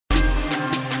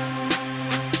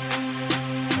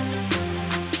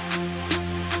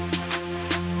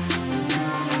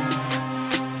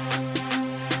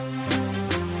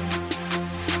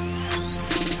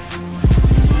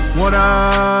What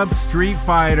up, Street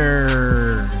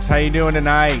Fighters? How you doing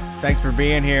tonight? Thanks for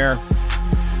being here.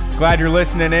 Glad you're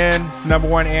listening in. It's the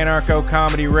 #1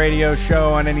 anarcho-comedy radio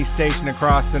show on any station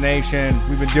across the nation.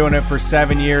 We've been doing it for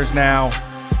 7 years now.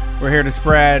 We're here to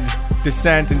spread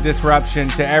dissent and disruption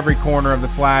to every corner of the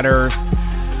flat earth.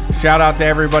 Shout out to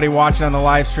everybody watching on the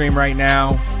live stream right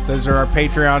now. Those are our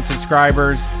Patreon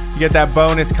subscribers. You get that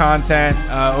bonus content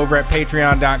over at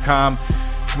patreon.com.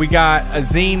 We got a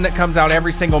zine that comes out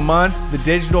every single month. The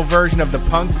digital version of the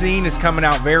punk zine is coming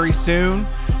out very soon.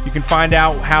 You can find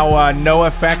out how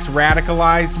NoFX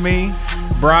radicalized me.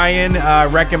 Brian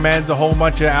recommends a whole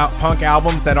bunch of punk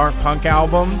albums that aren't punk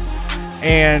albums.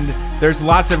 And there's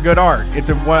lots of good art. It's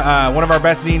one of our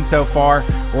best zines so far.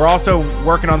 We're also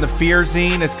working on the Fear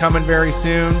zine. It's coming very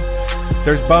soon.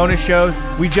 There's bonus shows.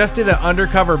 We just did an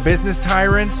Undercover Business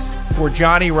Tyrants for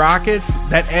Johnny Rockets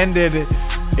that ended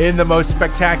in the most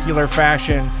spectacular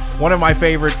fashion. One of my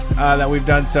favorites that we've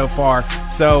done so far.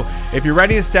 So if you're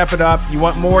ready to step it up, you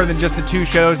want more than just the 2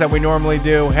 shows that we normally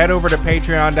do, head over to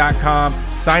patreon.com,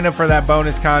 sign up for that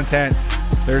bonus content.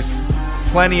 There's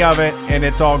plenty of it, and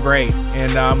it's all great.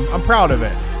 And I'm proud of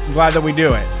it. I'm glad that we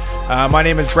do it. My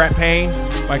name is Brett Payne.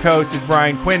 My co-host is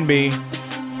Brian Quinby.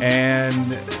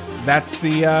 And that's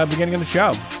the beginning of the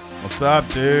show. What's up,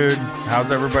 dude?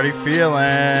 How's everybody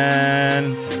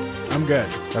feeling? I'm good.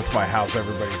 That's my house,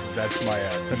 everybody. That's my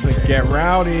That's like Get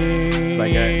Rowdy.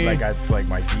 It's like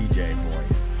my DJ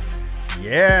voice.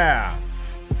 Yeah.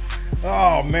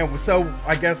 Oh man. So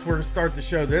I guess we're gonna start the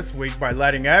show this week by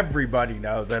letting everybody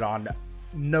know that on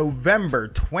November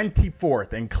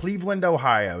 24th in Cleveland,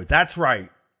 Ohio. That's right.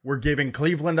 We're giving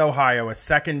Cleveland, Ohio a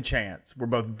second chance. We're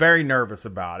both very nervous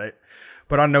about it.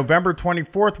 But on November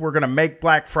 24th, we're going to make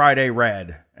Black Friday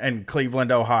red in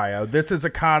Cleveland, Ohio. This is a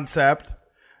concept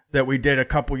that we did a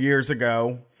couple years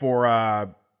ago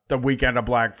for the weekend of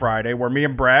Black Friday, where me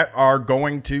and Brett are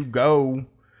going to go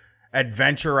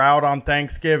adventure out on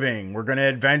Thanksgiving. We're going to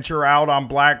adventure out on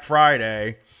Black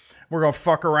Friday. We're going to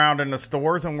fuck around in the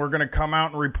stores, and we're going to come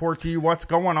out and report to you what's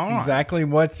going on. Exactly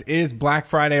what is Black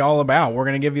Friday all about. We're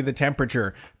going to give you the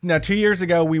temperature. Now, 2 years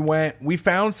ago, we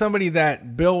found somebody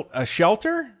that built a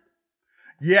shelter.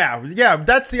 Yeah,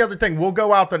 that's the other thing. We'll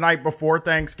go out the night before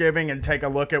Thanksgiving and take a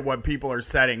look at what people are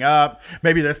setting up.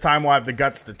 Maybe this time we'll have the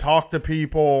guts to talk to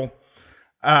people.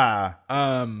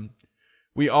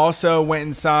 We also went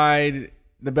inside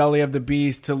the belly of the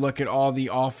beast to look at all the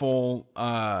awful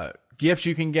gifts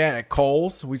you can get at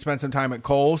Kohl's. We spent some time at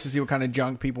Kohl's to see what kind of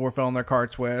junk people were filling their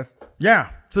carts with.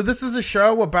 Yeah. So this is a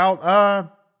show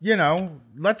about,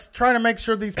 let's try to make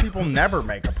sure these people never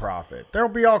make a profit. There'll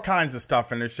be all kinds of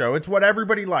stuff in this show. It's what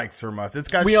everybody likes from us. It's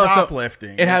got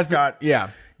shoplifting. It's got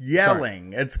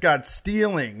yelling. It's got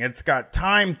stealing. It's got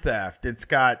time theft. It's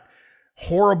got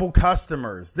horrible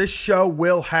customers. This show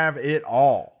will have it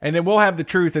all. And it will have the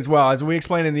truth as well. As we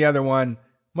explained in the other one,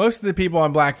 most of the people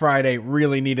on Black Friday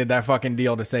really needed that fucking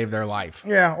deal to save their life.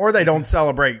 Yeah, or they don't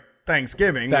celebrate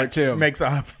Thanksgiving. That too. Makes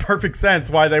perfect sense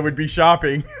why they would be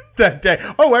shopping that day.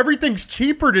 Oh, everything's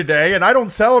cheaper today, and I don't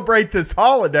celebrate this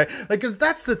holiday. Because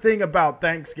that's the thing about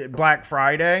Black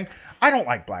Friday. I don't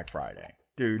like Black Friday,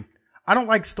 dude. I don't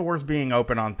like stores being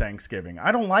open on Thanksgiving.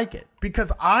 I don't like it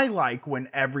because I like when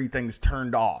everything's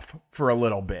turned off for a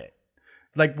little bit.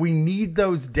 Like, we need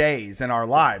those days in our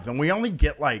lives, and we really only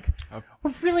get one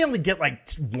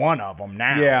of them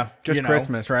now. Yeah, just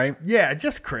Christmas, right? Yeah,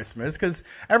 just Christmas, because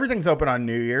everything's open on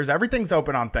New Year's, everything's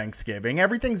open on Thanksgiving,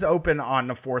 everything's open on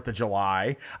the 4th of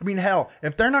July. I mean, hell,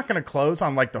 if they're not going to close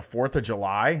on, the 4th of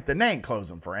July, then they ain't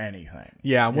closing for anything.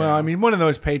 Yeah, well, I mean, one of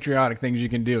those patriotic things you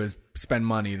can do is spend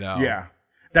money, though. Yeah.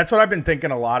 That's what I've been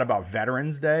thinking a lot about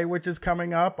Veterans Day, which is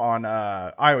coming up on,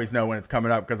 I always know when it's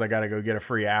coming up because I got to go get a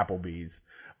free Applebee's.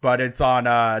 But it's on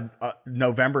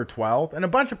November 12th, and a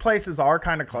bunch of places are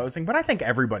kind of closing, but I think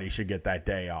everybody should get that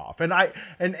day off. And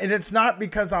it's not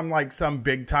because I'm like some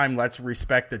big time let's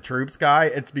respect the troops guy.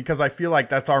 It's because I feel like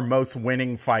that's our most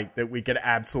winning fight that we could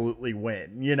absolutely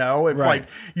win. You know, it's like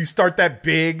you start that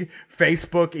big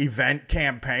Facebook event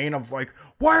campaign of like,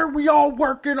 why are we all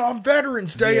working on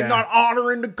Veterans Day and not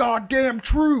honoring the goddamn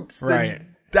troops? Right. Then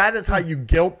that is how you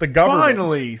guilt the government.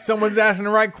 Finally, someone's asking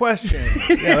the right question.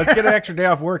 Yeah, let's get an extra day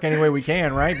off work any way we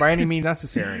can, right? By any means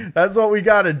necessary. That's what we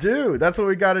got to do. That's what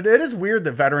we got to do. It is weird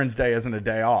that Veterans Day isn't a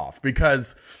day off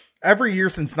because every year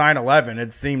since 9/11,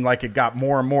 it seemed like it got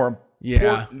more and more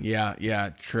important. Yeah,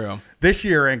 true. This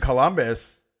year in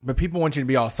Columbus. But people want you to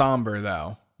be all somber,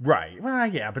 though. Right. Well,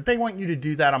 yeah, but they want you to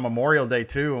do that on Memorial Day,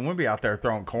 too, and we'll be out there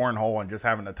throwing cornhole and just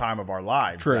having the time of our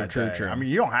lives. True. I mean,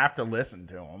 you don't have to listen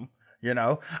to them. You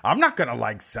know, I'm not going to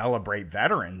like celebrate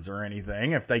veterans or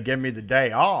anything if they give me the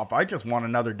day off. I just want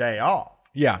another day off.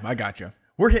 Yeah, I got you.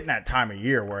 We're hitting that time of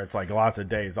year where it's like lots of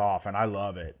days off, and I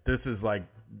love it. This is like,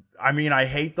 I mean, I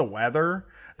hate the weather.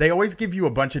 They always give you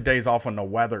a bunch of days off when the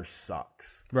weather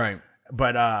sucks. Right.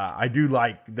 But I do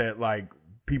like that, like,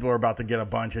 people are about to get a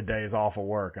bunch of days off of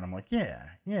work, and I'm like,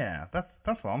 yeah, that's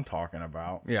what I'm talking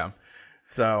about. Yeah.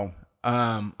 So,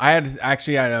 I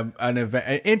had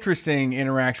an interesting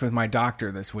interaction with my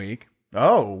doctor this week.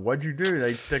 oh, what'd you do?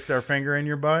 They stick their finger in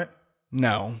your butt?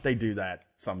 No. They do that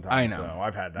sometimes. I know. So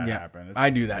I've had that Yeah, happen. I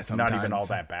do that sometimes. Not even all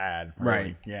that bad. Really.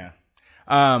 Right. Yeah.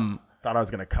 Thought I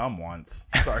was going to come once.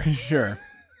 Sorry. Sure.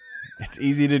 It's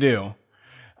easy to do.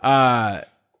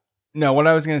 No, what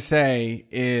I was going to say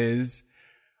is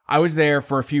I was there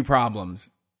for a few problems,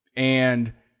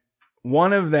 and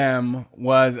one of them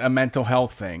was a mental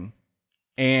health thing.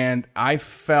 And I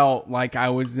felt like I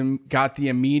got the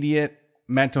immediate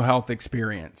mental health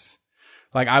experience.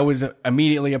 Like I was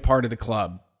immediately a part of the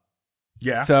club.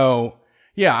 Yeah. So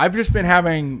yeah, I've just been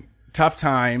having tough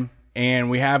time, and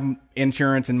we have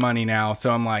insurance and money now.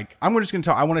 So I'm like, I'm just going to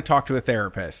talk. I want to talk to a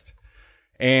therapist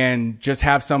and just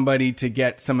have somebody to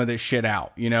get some of this shit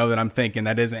out, you know, that I'm thinking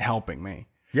that isn't helping me.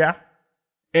 Yeah.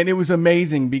 And it was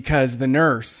amazing because the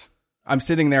nurse, I'm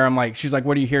sitting there. I'm like, she's like,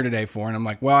 what are you here today for? And I'm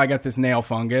like, well, I got this nail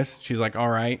fungus. She's like, all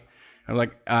right. I'm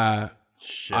like,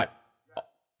 shit.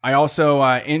 I also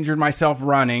injured myself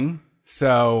running,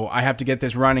 so I have to get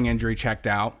this running injury checked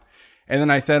out. And then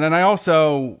I said, and I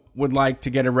also would like to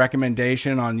get a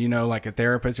recommendation on, you know, like a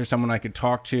therapist or someone I could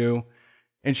talk to.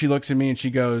 And she looks at me and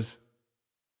she goes,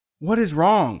 what is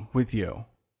wrong with you?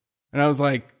 And I was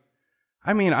like,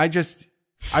 I mean, I just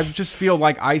feel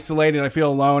like isolated. I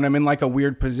feel alone. I'm in like a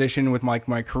weird position with like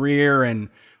my career and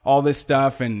all this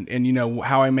stuff and, you know,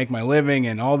 how I make my living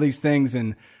and all these things.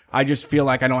 And I just feel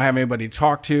like I don't have anybody to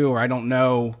talk to, or I don't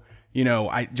know, you know,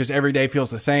 I just every day feels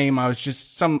the same. I was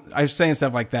saying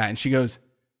stuff like that. And she goes,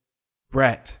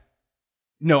 Brett.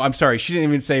 No, I'm sorry. She didn't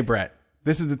even say Brett.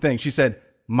 This is the thing. She said,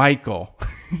 Michael.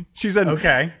 She said,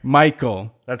 okay,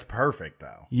 Michael. That's perfect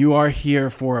though. You are here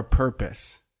for a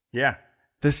purpose. Yeah.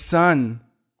 The sun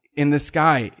in the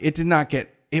sky,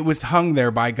 it was hung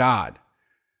there by God.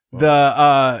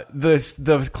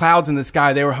 The clouds in the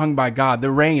sky, they were hung by God.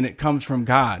 The rain, it comes from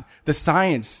God. The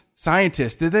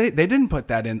scientists, they didn't put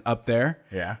that up there.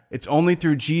 Yeah. It's only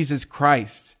through Jesus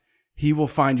Christ. He will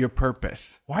find your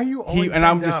purpose. Why do you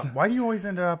always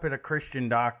end up at a Christian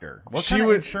doctor? What kind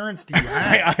of insurance do you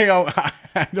have?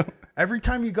 I don't. Every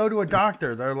time you go to a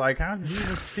doctor, they're like,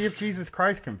 see if Jesus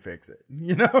Christ can fix it.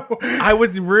 You know? I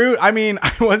was rude. I mean,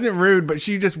 I wasn't rude, but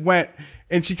she just went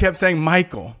and she kept saying,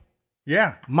 Michael.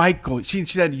 Yeah. Michael. She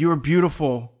said, you're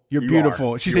beautiful. You're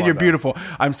beautiful. She said, you're beautiful.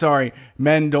 I'm sorry.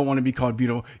 Men don't want to be called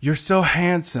beautiful. You're so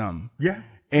handsome. Yeah.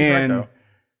 And right, though.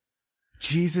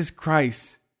 Jesus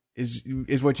Christ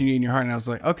is what you need in your heart. And I was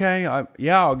like, okay,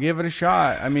 I'll give it a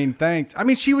shot. I mean, thanks. I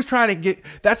mean, she was trying to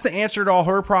that's the answer to all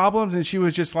her problems. And she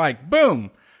was just like, boom,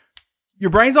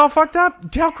 your brain's all fucked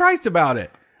up. Tell Christ about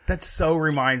it. That so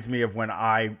reminds me of when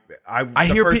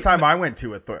the first time I went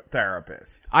to a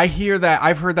therapist. I hear that.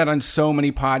 I've heard that on so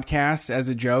many podcasts as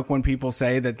a joke when people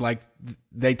say that, like,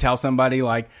 they tell somebody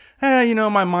like, you know,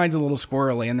 my mind's a little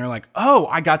squirrely. And they're like, oh,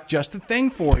 I got just the thing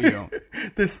for you.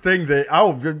 This thing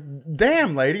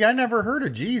damn lady, I never heard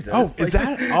of Jesus. Oh, is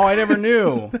that? Oh, I never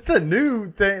knew. That's a new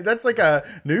thing. That's like a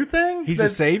new thing? He's a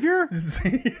savior?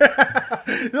 Yeah.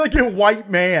 Like a white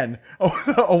man,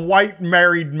 a white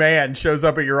married man shows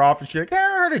up at your office. You're like, I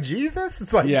heard of Jesus?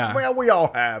 It's like, yeah. Well, we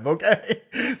all have, okay?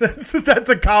 That's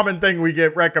a common thing we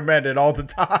get recommended all the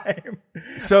time.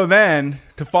 So then,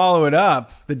 to follow it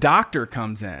up, the doctor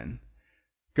comes in.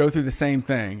 Go through the same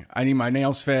thing. I need my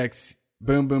nails fixed.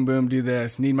 Boom, boom, boom, do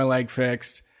this. Need my leg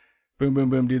fixed. Boom, boom,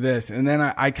 boom, do this. And then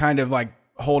I kind of like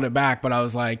hold it back, but I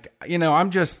was like, you know, I'm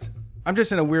just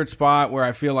in a weird spot where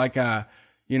I feel like,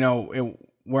 you know,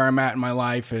 where I'm at in my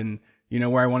life and, you know,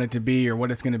 where I want it to be or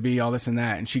what it's going to be, all this and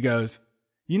that. And she goes,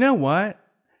 you know what?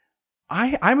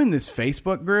 I'm in this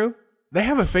Facebook group. They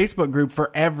have a Facebook group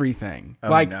for everything. Oh,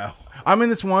 like, no. I'm in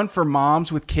this one for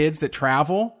moms with kids that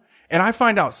travel. And I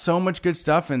find out so much good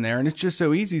stuff in there, and it's just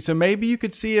so easy. So maybe you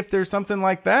could see if there's something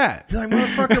like that. You're like,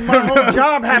 motherfucker, my whole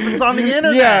job happens on the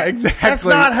internet. Yeah, exactly. That's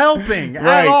not helping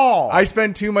at all. I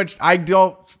spend too much time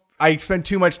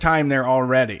there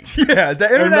already. Yeah,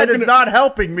 the internet is not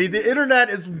helping me. The internet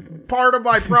is part of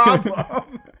my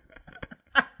problem.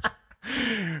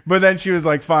 But then she was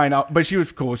like, fine. But she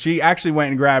was cool. She actually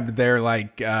went and grabbed their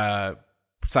like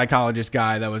psychologist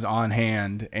guy that was on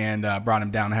hand and brought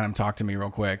him down and had him talk to me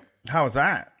real quick. How was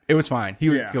that? It was fine. He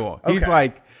was cool. Okay. He's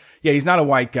like, Yeah, he's not a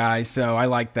white guy, so I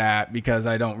like that because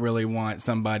I don't really want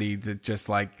somebody that just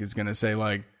like is gonna say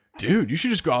like, dude, you should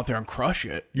just go out there and crush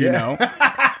it. You know?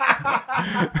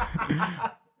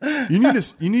 You need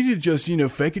to just,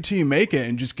 fake it till you make it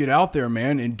and just get out there,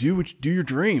 man, and do your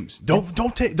dreams.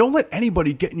 Don't let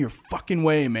anybody get in your fucking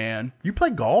way, man. You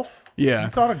play golf? Yeah. You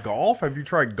thought of golf? Have you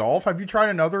tried golf? Have you tried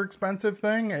another expensive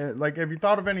thing? Like, have you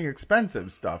thought of any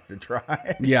expensive stuff to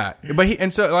try? Yeah, but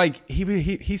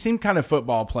he seemed kind of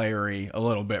football playery a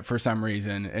little bit for some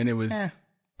reason, and it was,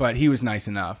 but he was nice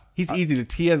enough. He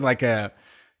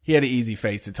had an easy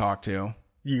face to talk to.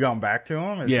 You going back to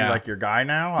him? Is he like your guy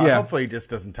now? Yeah. Hopefully he just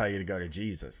doesn't tell you to go to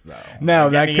Jesus, though. No,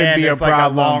 like, that could be a problem.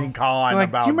 Like a long con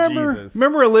about Jesus.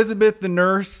 Remember Elizabeth the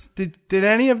nurse? Did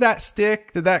any of that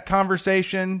stick? Did that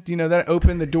conversation, that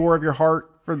open the door of your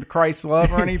heart for the Christ's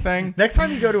love or anything? Next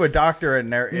time you go to a doctor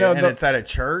and it's at a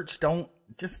church, don't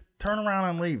just turn around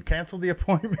and leave. Cancel the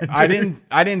appointment. I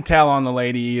didn't tell on the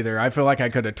lady either. I feel like I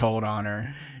could have told on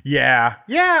her. Yeah.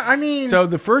 I mean, so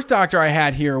the first doctor I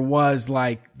had here was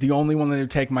like the only one that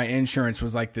would take my insurance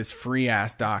was like this free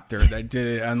ass doctor that did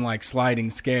it on like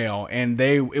sliding scale, and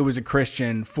it was a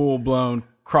Christian full blown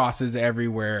crosses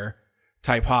everywhere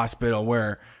type hospital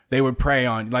where they would pray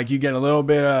on, like, you get a little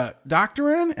bit of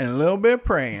doctoring and a little bit of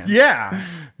praying. Yeah.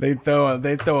 They throw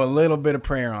a little bit of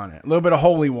prayer on it, a little bit of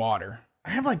holy water. I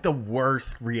have like the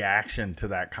worst reaction to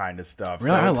that kind of stuff.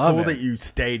 Really? So it's I love cool it. that you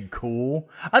stayed cool.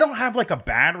 I don't have like a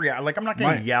bad reaction. Like, I'm not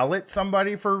going to yell at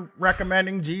somebody for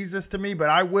recommending Jesus to me, but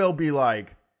I will be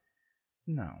like,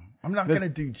 no, I'm not going to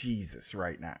do Jesus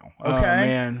right now. Okay. Oh,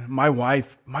 man. My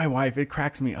wife, it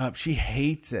cracks me up. She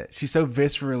hates it. She's so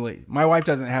viscerally. My wife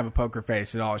doesn't have a poker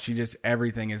face at all. She just,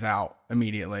 everything is out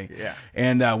immediately. Yeah.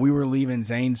 And we were leaving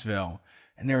Zanesville,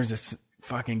 and there was this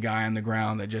fucking guy on the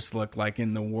ground that just looked like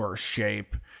in the worst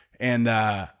shape. And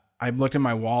I looked at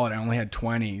my wallet. I only had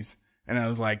 20s. And I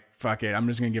was like, fuck it. I'm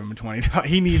just going to give him $20.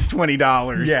 He needs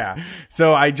 $20. Yeah.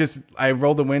 So I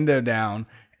rolled the window down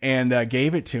and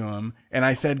gave it to him. And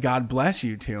I said, God bless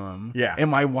you to him. Yeah.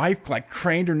 And my wife like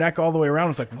craned her neck all the way around. I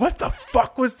was like, what the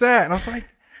fuck was that? And I was like,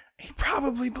 he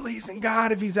probably believes in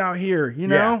God if he's out here.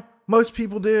 Yeah. Most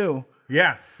people do.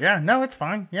 Yeah. No, it's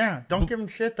fine. Yeah. Don't give him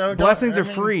shit though. Blessings are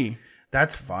free.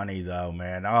 That's funny though,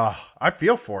 man. Oh, I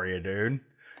feel for you, dude.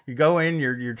 You go in,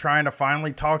 you're trying to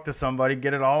finally talk to somebody,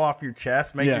 get it all off your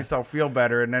chest, make yourself feel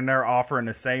better, and then they're offering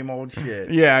the same old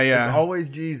shit. Yeah. It's always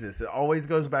Jesus. It always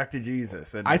goes back to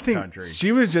Jesus in this country.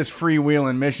 She was just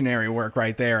freewheeling missionary work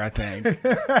right there, I think.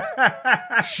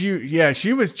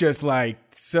 She was just like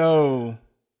so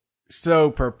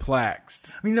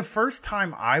perplexed. I mean, the first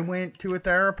time I went to a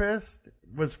therapist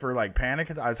was for like panic.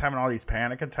 I was having all these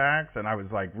panic attacks and I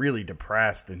was like really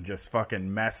depressed and just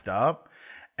fucking messed up.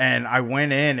 And I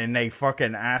went in and they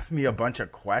fucking asked me a bunch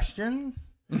of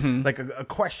questions, like a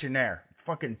questionnaire,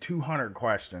 fucking 200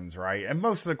 questions, right? And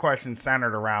most of the questions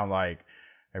centered around like,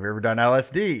 have you ever done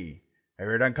LSD? Have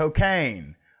you ever done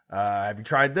cocaine? Have you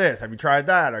tried this? Have you tried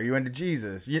that? Are you into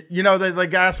Jesus? You know, they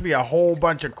like asked me a whole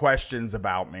bunch of questions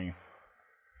about me.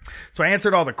 So I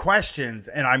answered all the questions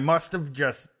and I must have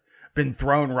just been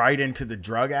thrown right into the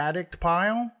drug addict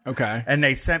pile. Okay. And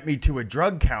they sent me to a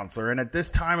drug counselor. And at this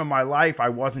time of my life, I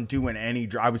wasn't doing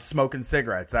I was smoking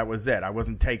cigarettes. That was it. I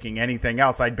wasn't taking anything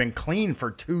else. I'd been clean for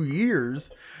 2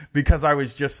 years because I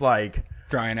was just like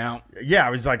drying out. Yeah. I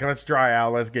was like, let's dry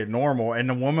out. Let's get normal. And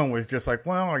the woman was just like,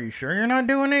 well, are you sure you're not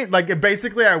doing it? Like,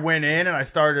 basically I went in and I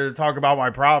started to talk about my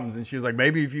problems. And she was like,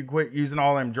 maybe if you quit using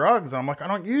all them drugs. And I'm like, I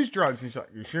don't use drugs. And she's like,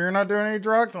 you sure you're not doing any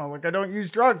drugs? And I'm like, I don't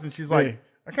use drugs. And she's like,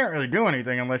 I can't really do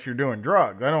anything unless you're doing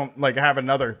drugs. I don't like have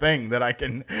another thing that I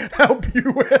can help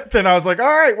you with. And I was like, all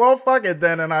right, well, fuck it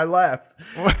then. And I left.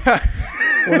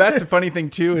 Well, that's a funny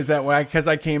thing too, is that because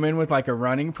I came in with like a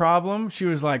running problem, she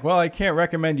was like, well, I can't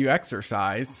recommend you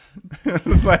exercise.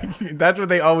 Like, that's what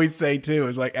they always say too,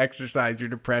 is like exercise your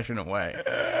depression away.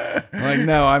 I'm like,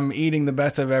 no, I'm eating the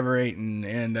best I've ever eaten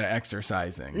and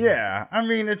exercising. Yeah. I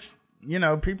mean, it's,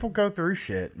 people go through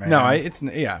shit, man. No,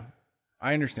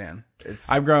 I understand.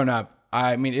 I've grown up.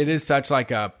 I mean, it is such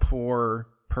like a poor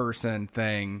person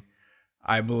thing,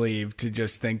 I believe, to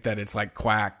just think that it's like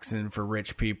quacks and for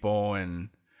rich people. And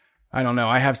I don't know.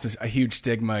 I have a huge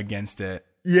stigma against it.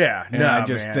 Yeah. And I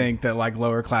just think that like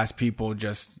lower class people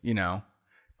just,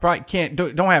 probably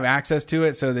don't have access to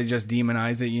it. So they just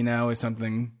demonize it, is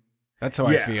something. That's how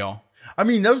I feel. I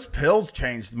mean, those pills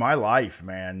changed my life,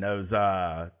 man.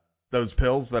 Those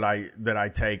pills that I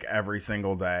take every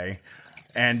single day.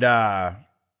 And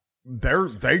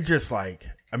they just like,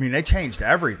 I mean, they changed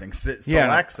everying.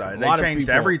 Celexa, they changed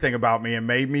everything about me and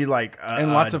made me like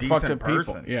and lots of decent fucked up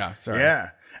person. people. Yeah, sorry. Yeah,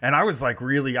 and I was like,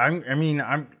 really, I'm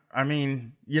I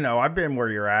mean, I've been where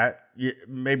you're at.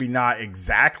 Maybe not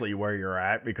exactly where you're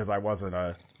at because I wasn't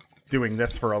doing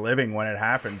this for a living when it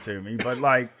happened to me. But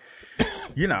like,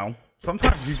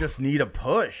 sometimes you just need a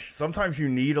push. Sometimes you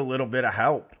need a little bit of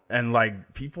help, and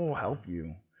like people will help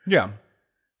you. Yeah.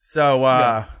 So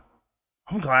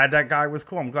I'm glad that guy was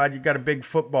cool. I'm glad you got a big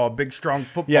strong football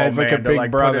it's man like a big to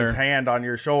like brother. put his hand on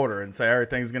your shoulder and say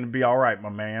everything's gonna be all right, my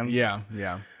man. Yeah.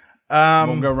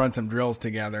 We'll go run some drills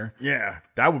together. Yeah,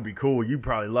 that would be cool. You'd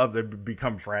probably love to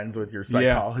become friends with your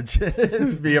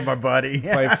psychologist via my buddy.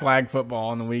 Play flag football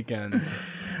on the weekends.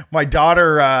 My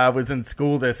daughter was in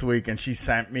school this week, and she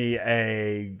sent me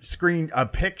a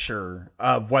picture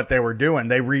of what they were doing.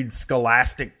 They read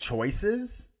Scholastic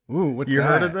Choices. Ooh, what's you that?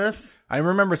 heard of this? I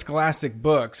remember Scholastic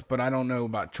books, but I don't know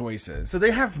about Choices. So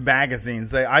they have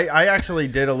magazines. I actually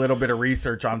did a little bit of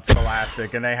research on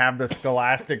Scholastic, and they have the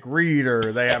Scholastic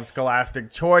Reader. They have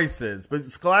Scholastic Choices, but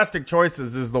Scholastic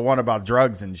Choices is the one about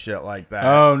drugs and shit like that.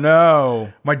 Oh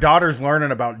no! My daughter's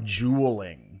learning about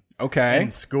juuling. Okay.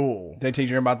 In school. They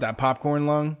teach you about that popcorn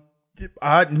lung?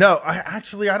 No, I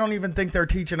don't even think they're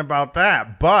teaching about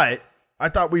that, but I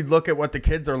thought we'd look at what the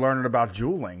kids are learning about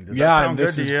juuling. Does that sound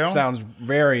good to you? Sounds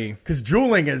very... Because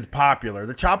juuling is popular.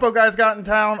 The Chapo guys got in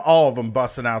town, all of them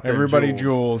busting out their Everybody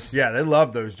jewels. jewels. Yeah, they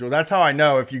love those jewels. That's how I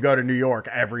know if you go to New York,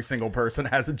 every single person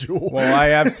has a jewel. Well, I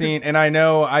have seen, and I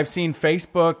know I've seen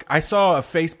Facebook. I saw a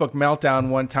Facebook meltdown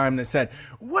one time that said,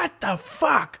 "What the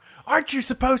fuck? Aren't you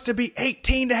supposed to be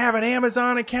 18 to have an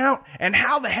Amazon account? And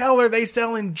how the hell are they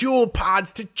selling jewel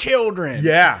pods to children?"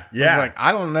 Yeah. I was like,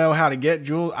 I don't know how to get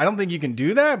jewel. I don't think you can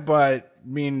do that, but I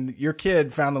mean, your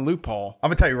kid found a loophole. I'm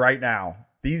gonna tell you right now,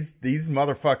 these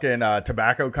motherfucking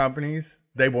tobacco companies,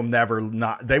 they will never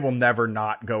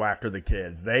not go after the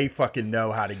kids. They fucking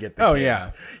know how to get the kids.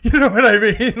 Yeah. You know what I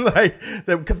mean? Like,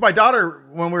 because my daughter,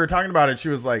 when we were talking about it, she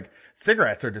was like,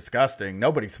 cigarettes are disgusting.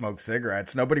 Nobody smokes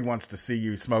cigarettes. Nobody wants to see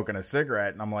you smoking a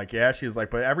cigarette. And I'm like, yeah. She's like,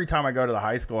 but every time I go to the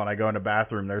high school and I go in the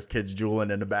bathroom, there's kids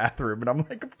juuling in the bathroom. And I'm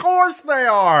like, of course they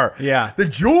are. Yeah. The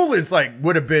Juul is like,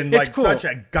 would have been like cool. such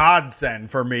a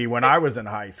godsend for me when I was in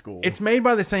high school. It's made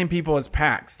by the same people as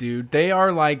PAX, dude. They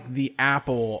are like the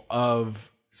Apple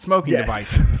of smoking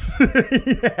devices.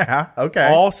 Yeah. Okay.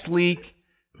 All sleek,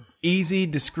 easy,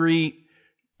 discreet.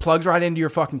 Plugs right into your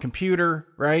fucking computer,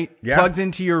 right? Yeah. Plugs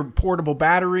into your portable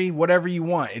battery, whatever you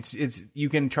want. It's you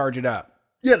can charge it up.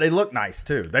 Yeah, they look nice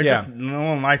too. They're just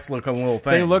nice looking little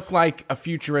things. They look like a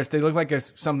futurist. They look like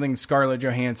something Scarlett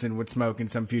Johansson would smoke in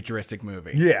some futuristic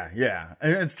movie. Yeah.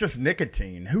 And it's just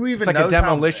nicotine. Who even It's like knows a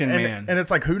Demolition how, Man. And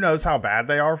it's like, who knows how bad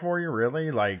they are for you,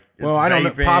 really? Like, it's well, I don't know.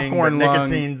 vaping, Popcorn but lung.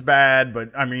 nicotine's bad,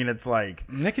 but I mean, it's like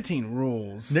Nicotine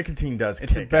rules. nicotine does.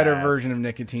 It's a better ass. version of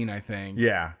nicotine, I think.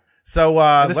 Yeah. So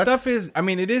The stuff is, I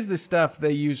mean, it is the stuff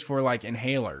they use for like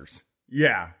inhalers.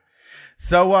 Yeah.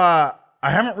 So I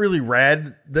haven't really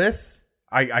read this.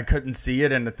 I couldn't see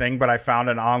it in the thing, but I found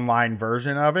an online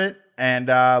version of it. And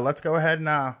let's go ahead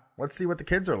and let's see what the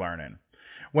kids are learning.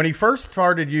 When he first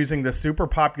started using the super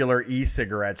popular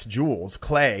e-cigarettes, Juuls,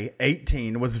 Clay,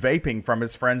 18, was vaping from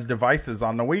his friends' devices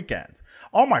on the weekends.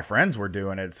 All my friends were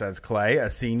doing it, says Clay, a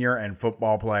senior and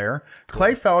football player. Cool.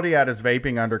 Clay felt he had his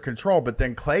vaping under control, but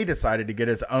then Clay decided to get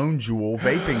his own Juul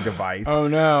vaping device. Oh,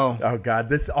 no. Oh, God.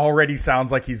 This already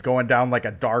sounds like he's going down like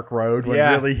a dark road when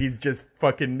really he's just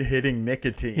fucking hitting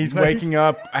nicotine. He's waking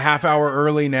up a half hour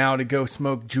early now to go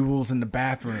smoke Juuls in the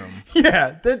bathroom.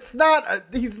 Yeah, that's not.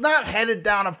 He's not headed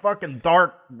down a fucking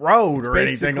dark road or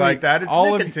anything like that. It's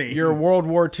all nicotine. Of your World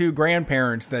War II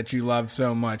grandparents that you love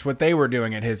so much, what they were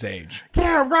doing at his age.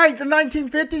 Yeah, right. The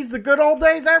 1950s, the good old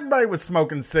days, everybody was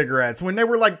smoking cigarettes. When they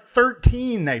were like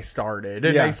 13, they started.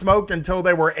 And they smoked until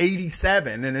they were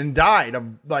 87 and then died of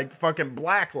like fucking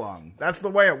black lung. That's the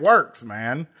way it works,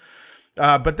 man.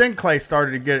 But then Clay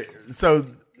started to get...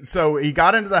 So he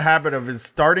got into the habit of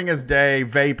starting his day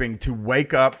vaping to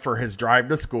wake up for his drive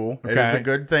to school. Okay. It is a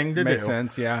good thing to do. Makes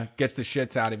sense, yeah. Gets the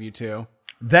shits out of you, too.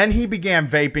 Then he began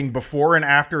vaping before and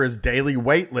after his daily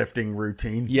weightlifting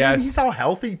routine. Yes. He's all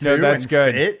healthy, too, no, that's and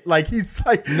good. fit. Like, he's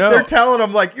like, they're telling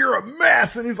him, like, you're a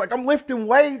mess. And he's like, I'm lifting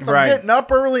weights. I'm getting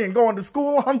up early and going to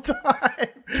school on time.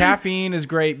 Caffeine is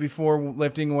great before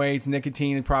lifting weights.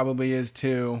 Nicotine probably is,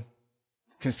 too.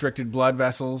 Constricted blood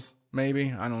vessels,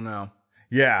 maybe. I don't know.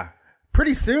 Yeah.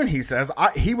 Pretty soon, he says,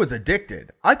 he was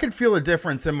addicted. I could feel a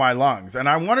difference in my lungs, and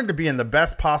I wanted to be in the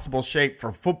best possible shape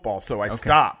for football, so I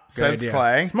stopped, says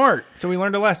Clay. Smart. So we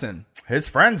learned a lesson. His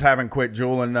friends haven't quit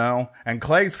juuling, though, and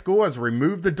Clay's school has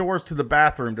removed the doors to the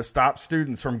bathroom to stop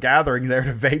students from gathering there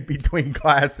to vape between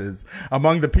classes.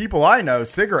 Among the people I know,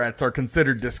 cigarettes are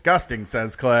considered disgusting,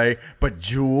 says Clay, but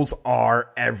Juuls are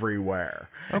everywhere.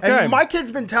 Okay. And my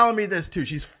kid's been telling me this, too.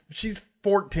 She's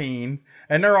 14,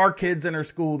 and there are kids in her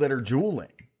school that are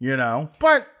juuling, you know?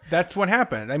 But that's what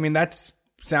happened. I mean, that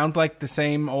sounds like the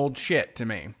same old shit to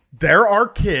me. There are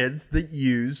kids that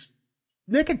use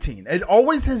nicotine. It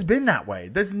always has been that way.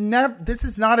 This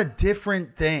is not a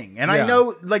different thing. And I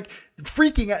know, like,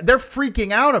 they're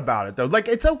freaking out about it, though. Like,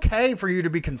 it's okay for you to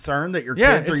be concerned that your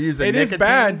kids are using nicotine. It is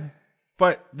bad,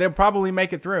 but they'll probably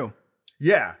make it through.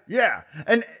 Yeah.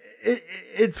 And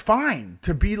it's fine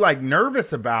to be like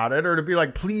nervous about it or to be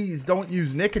like, please don't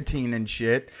use nicotine and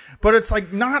shit. But it's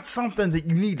like not something that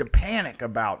you need to panic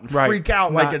about and freak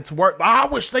out like it's worth. I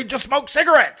wish they just smoke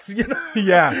cigarettes. You know?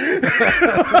 Yeah.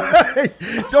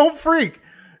 Don't freak.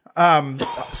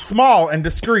 Small and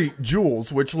discreet Juuls,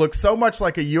 which look so much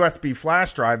like a USB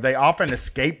flash drive they often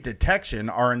escape detection,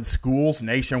 are in schools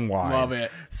nationwide. Love it.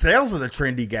 Sales of the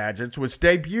trendy gadgets, which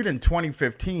debuted in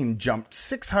 2015, jumped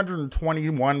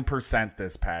 621%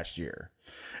 this past year.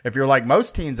 If you're like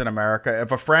most teens in America,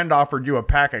 if a friend offered you a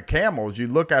pack of Camels, you'd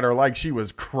look at her like she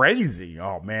was crazy.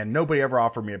 Oh, man, nobody ever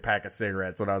offered me a pack of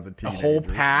cigarettes when I was a teenager. A whole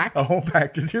pack? A whole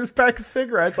pack. Just here's a pack of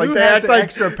cigarettes. Who has an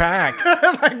extra pack?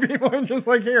 Like people are just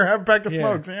like, here, have a pack of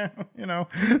smokes. Yeah, you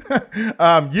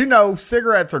know.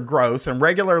 Cigarettes are gross, and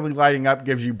regularly lighting up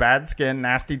gives you bad skin,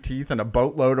 nasty teeth, and a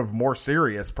boatload of more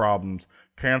serious problems.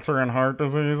 Cancer and heart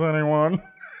disease, anyone?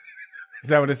 Is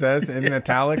that what it says in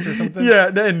italics or something? Yeah,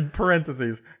 in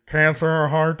parentheses. Cancer or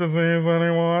heart disease,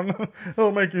 anyone?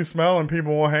 It'll make you smell and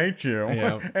people will hate you.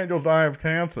 Yep. And you'll die of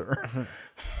cancer.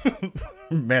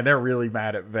 Man, they're really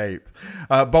mad at vapes.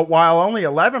 But while only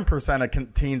 11%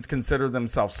 of teens consider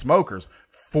themselves smokers,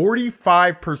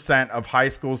 45% of high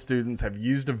school students have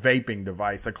used a vaping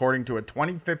device, according to a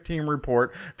 2015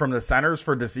 report from the Centers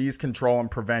for Disease Control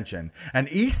and Prevention. And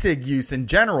e-cig use in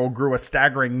general grew a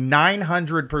staggering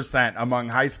 900% among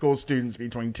high school students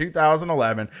between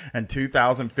 2011 and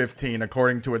 2015,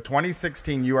 according to a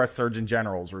 2016 U.S. Surgeon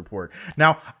General's report.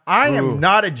 Now, I am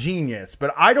not a genius,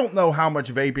 but I don't know how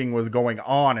much vaping was going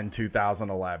on in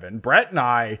 2011. Brett and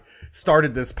I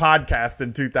started this podcast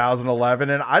in 2011,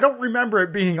 and I don't remember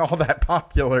it being all that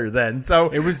popular then. So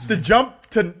it was the jump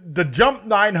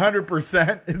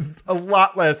 900% is a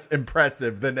lot less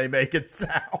impressive than they make it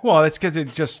sound. Well, it's because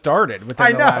it just started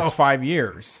within the last 5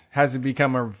 years. Hasn't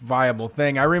become a viable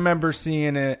thing. I remember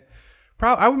seeing it.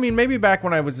 Maybe back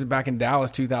when I was back in Dallas,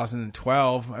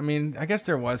 2012. I mean, I guess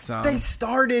there was some. They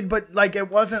started, but like it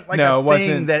wasn't like a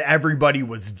thing that everybody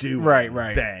was doing.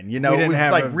 Right. Then, it was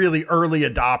like really early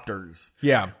adopters.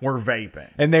 Yeah, were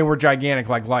vaping, and they were gigantic,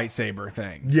 like lightsaber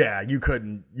things. Yeah, you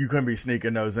couldn't be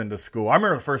sneaking those into school. I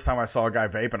remember the first time I saw a guy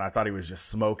vaping, I thought he was just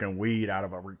smoking weed out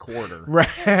of a recorder. Right.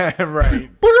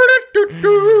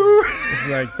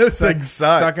 It's like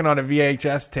sucking on a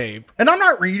VHS tape. And I'm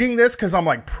not reading this because I'm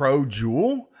like pro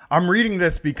Juul. I'm reading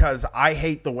this because I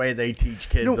hate the way they teach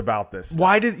kids about this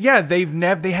stuff.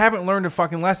 They haven't learned a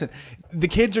fucking lesson. The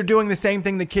kids are doing the same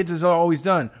thing the kids has always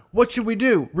done. What should we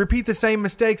do? Repeat the same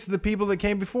mistakes of the people that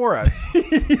came before us.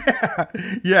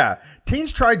 Yeah.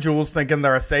 Teens try Juuls thinking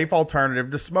they're a safe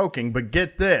alternative to smoking, but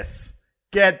get this,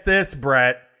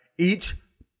 Brett. Each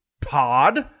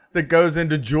pod that goes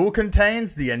into Juul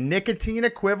contains the nicotine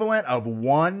equivalent of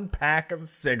 1 pack of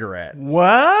cigarettes.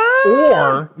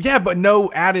 What? But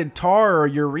no added tar or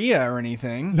urea or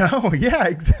anything. No, yeah,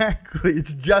 exactly.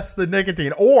 It's just the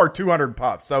nicotine or 200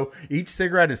 puffs. So each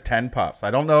cigarette is 10 puffs.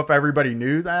 I don't know if everybody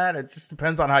knew that. It just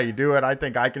depends on how you do it. I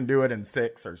think I can do it in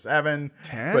 6 or 7.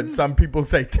 10? But some people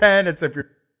say 10. It's if you're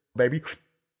baby.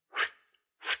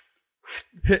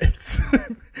 Hits.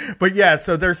 But yeah,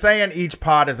 so they're saying each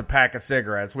pod is a pack of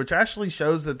cigarettes, which actually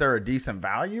shows that they're a decent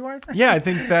value, I think. Yeah, I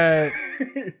think that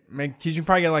you can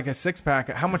probably get like a 6-pack.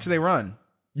 How much do they run?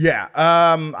 Yeah,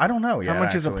 I don't know yet. How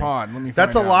much is a pod? Let me.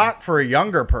 That's a lot for a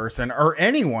younger person or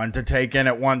anyone to take in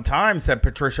at one time, said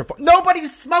Patricia.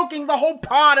 Nobody's smoking the whole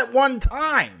pod at one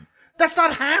time. That's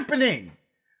not happening.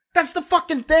 That's the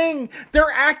fucking thing.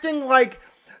 They're acting like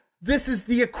this is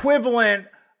the equivalent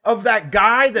of that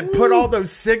guy that put all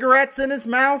those cigarettes in his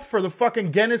mouth for the fucking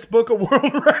Guinness Book of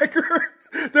World Records.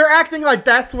 They're acting like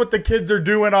that's what the kids are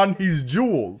doing on these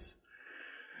Juuls.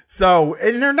 So,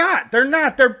 and they're not.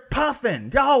 They're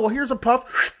puffing. Oh, well, here's a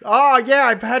puff. Oh, yeah,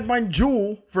 I've had my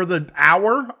Juul for the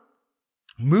hour.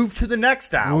 Move to the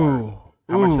next hour. Ooh.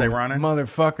 How much they running?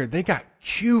 Motherfucker, they got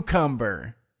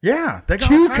cucumber. Yeah, they got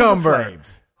Cucumber. all kinds of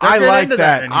flavors. I They're like into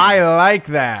that. in I here. like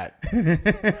that.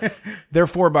 They're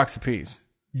 $4 a piece.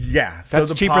 Yeah,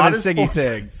 That's cheaper pod than is Siggy full-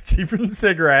 Cigs. It's cheaper than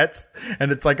cigarettes,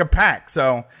 and it's like a pack.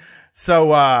 So that's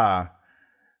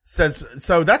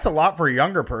a lot for a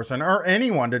younger person or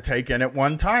anyone to take in at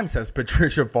one time, says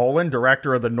Patricia Folan,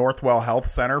 director of the Northwell Health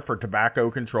Center for Tobacco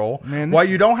Control. Man, While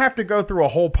you don't have to go through a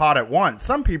whole pod at once,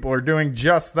 some people are doing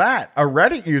just that. A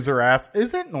Reddit user asked,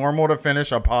 is it normal to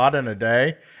finish a pod in a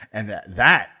day? And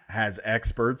that has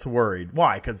experts worried.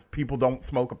 Why? Because people don't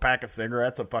smoke a pack of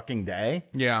cigarettes a fucking day?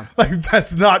 Yeah. Like,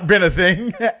 that's not been a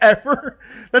thing ever.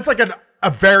 That's like a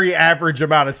very average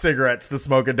amount of cigarettes to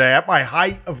smoke a day. At my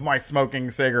height of my smoking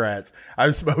cigarettes, I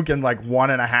was smoking like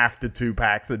 1.5 to 2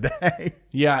 packs a day.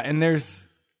 Yeah, and there's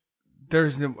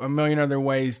a million other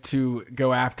ways to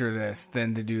go after this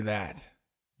than to do that.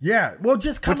 Yeah. Well,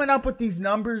 just coming up with these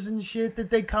numbers and shit that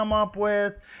they come up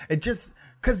with. It just,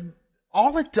 because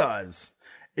all it does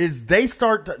is they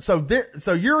start to,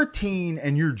 so you're a teen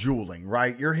and you're juuling,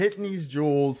 right? You're hitting these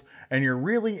jewels and you're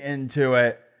really into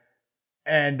it.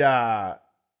 And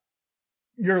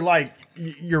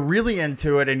you're really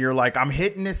into it and you're like, I'm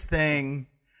hitting this thing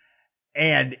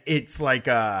and it's like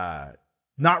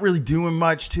not really doing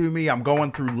much to me. I'm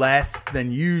going through less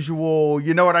than usual.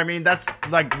 You know what I mean? That's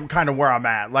like kind of where I'm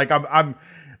at. Like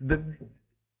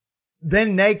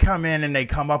then they come in and they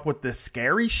come up with this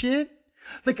scary shit.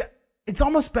 Like, it's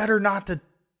almost better not to,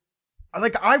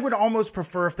 like, I would almost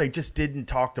prefer if they just didn't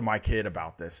talk to my kid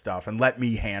about this stuff and let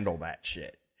me handle that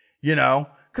shit, you know?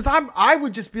 Cause I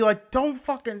would just be like, don't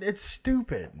fucking, it's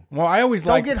stupid. Well, I always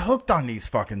Don't get hooked on these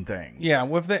fucking things. Yeah,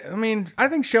 I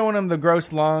think showing them the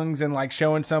gross lungs and like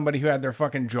showing somebody who had their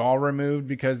fucking jaw removed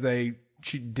because they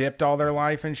dipped all their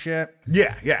life and shit.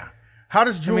 Yeah, yeah. How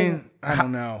does Juul? I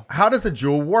don't know. How does a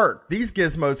Juul work? These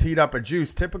gizmos heat up a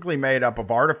juice typically made up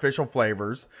of artificial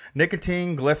flavors,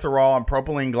 nicotine, glycerol, and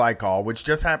propylene glycol, which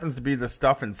just happens to be the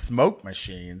stuff in smoke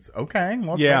machines. Okay,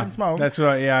 well, it's fucking smoke. That's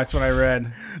what I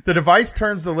read. The device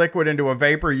turns the liquid into a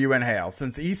vapor you inhale.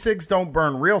 Since e-cigs don't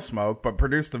burn real smoke, but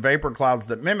produce the vapor clouds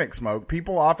that mimic smoke,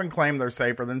 people often claim they're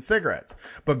safer than cigarettes.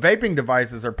 But vaping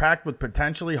devices are packed with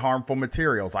potentially harmful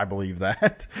materials. I believe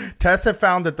that. Tests have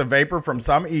found that the vapor from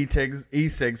some e-cigs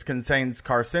contains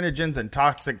carcinogens and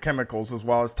toxic chemicals, as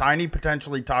well as tiny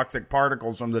potentially toxic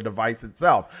particles from the device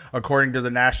itself. According to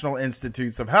the National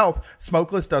Institutes of Health,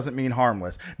 smokeless doesn't mean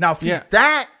harmless. Now, see,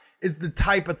 that is the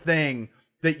type of thing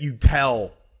that you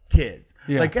tell kids.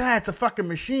 Yeah. Like, it's a fucking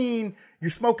machine. You're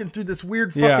smoking through this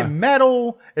weird fucking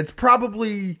metal. It's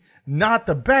probably not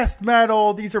the best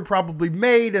metal. These are probably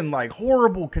made in like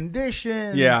horrible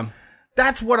conditions. Yeah.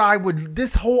 That's what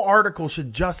this whole article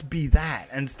should just be that,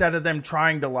 instead of them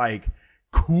trying to like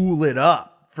cool it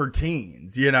up for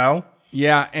teens, you know?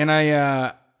 Yeah. And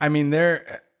I mean, they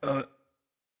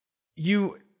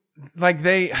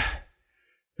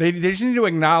just need to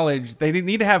acknowledge, they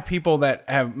need to have people that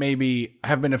have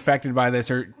been affected by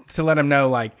this, or to let them know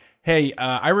like, hey,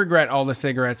 I regret all the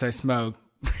cigarettes I smoked.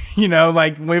 You know,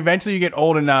 like eventually you get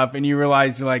old enough and you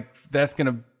realize you're like, that's going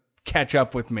to catch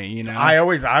up with me, you know?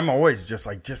 I'm always just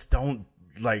like, just don't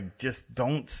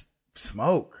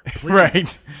smoke,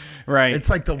 please. Right.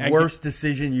 It's like the worst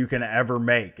decision you can ever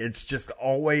make. It's just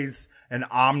always an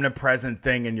omnipresent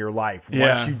thing in your life.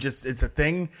 Yeah. It's a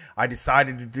thing I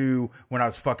decided to do when I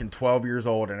was fucking 12 years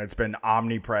old, and it's been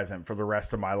omnipresent for the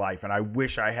rest of my life. And I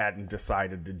wish I hadn't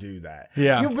decided to do that.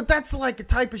 Yeah. But that's like a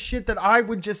type of shit that I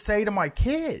would just say to my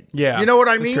kid. Yeah. You know what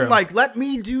I mean? True. Like, let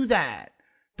me do that.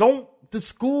 The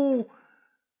school,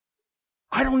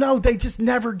 I don't know. They just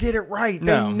never get it right.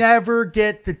 No. They never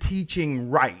get the teaching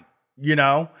right, you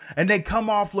know, and they come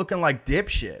off looking like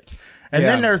dipshits. And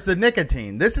then there's the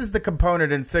nicotine. This is the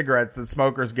component in cigarettes that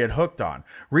smokers get hooked on.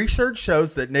 Research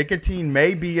shows that nicotine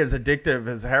may be as addictive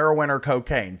as heroin or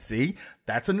cocaine. See,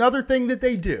 that's another thing that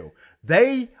they do.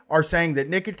 They are saying that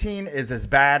nicotine is as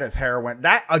bad as heroin.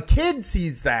 That a kid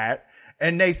sees that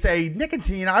and they say,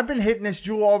 nicotine, I've been hitting this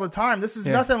Juul all the time. This is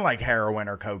nothing like heroin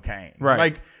or cocaine. Right.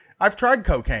 Like, I've tried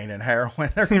cocaine and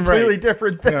heroin. They're completely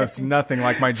different things. No, it's nothing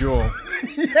like my Juul.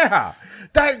 Yeah.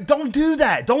 Don't do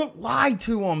that. Don't lie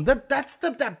to them. That's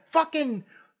that fucking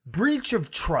breach of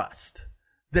trust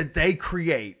that they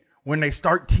create when they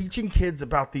start teaching kids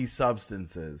about these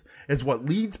substances is what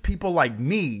leads people like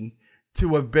me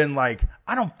to have been like,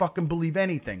 I don't fucking believe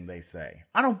anything they say.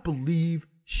 I don't believe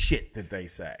shit that they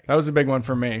say. That was a big one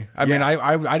for me. I mean,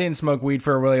 I didn't smoke weed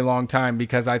for a really long time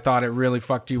because I thought it really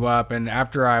fucked you up. And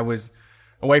after I was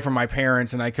away from my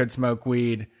parents and I could smoke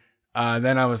weed,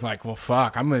 then I was like, well,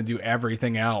 fuck, I'm going to do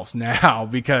everything else now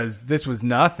because this was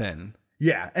nothing.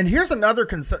 Yeah, and here's another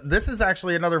concern. This is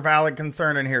actually another valid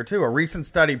concern in here, too. A recent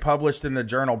study published in the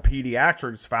journal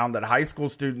Pediatrics found that high school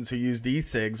students who used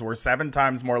e-cigs were 7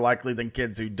 times more likely than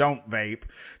kids who don't vape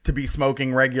to be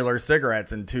smoking regular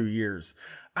cigarettes in 2 years.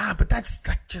 But that's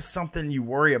like just something you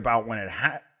worry about when it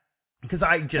because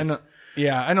I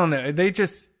don't know. They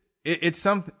just,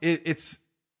 it's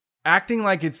acting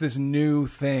like it's this new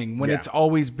thing when it's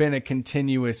always been a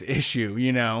continuous issue,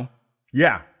 you know?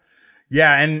 Yeah.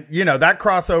 Yeah, and, that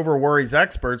crossover worries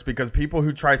experts because people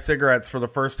who try cigarettes for the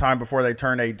first time before they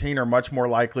turn 18 are much more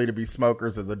likely to be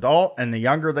smokers as adult, and the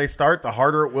younger they start, the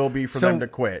harder it will be for them to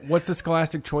quit. What's the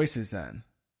scholastic choices then?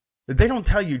 They don't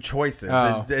tell you choices.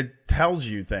 Oh. It tells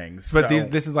you things. But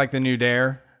this is like the new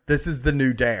DARE? This is the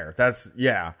new DARE.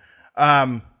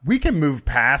 We can move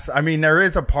past. I mean, there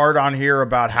is a part on here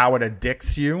about how it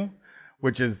addicts you,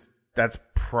 that's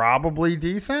probably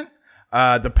decent.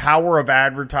 The power of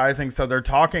advertising. So they're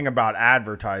talking about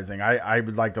advertising. I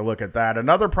would like to look at that.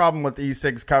 Another problem with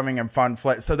e-cigs coming in fun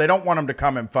flavors. So they don't want them to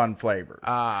come in fun flavors.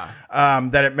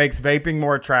 That it makes vaping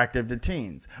more attractive to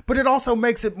teens. But it also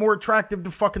makes it more attractive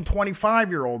to fucking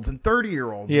 25-year-olds and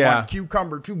 30-year-olds. Yeah. Want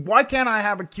cucumber too. Why can't I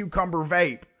have a cucumber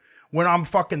vape when I'm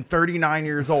fucking 39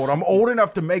 years old? I'm old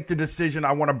enough to make the decision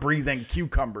I want to breathe in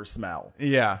cucumber smell.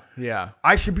 Yeah.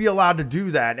 I should be allowed to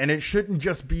do that. And it shouldn't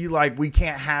just be like, we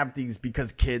can't have these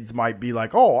because kids might be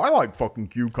like, oh, I like fucking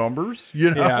cucumbers,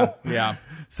 Yeah.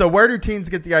 So where do teens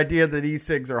get the idea that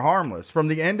e-cigs are harmless? From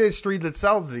the industry that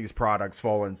sells these products,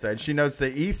 Folan said. She notes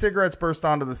that e-cigarettes burst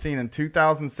onto the scene in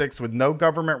 2006 with no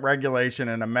government regulation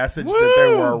and a message that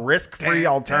they were a risk-free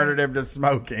alternative to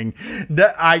smoking.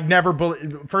 That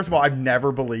first of all, I've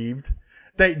never believed.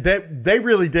 They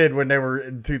really did when they were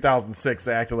in 2006.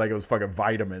 They acted like it was fucking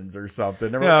vitamins or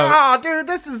something. They were like, oh, dude,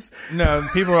 this is... No,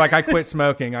 people were like, I quit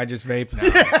smoking. I just vape now.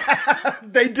 Yeah,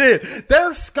 they did.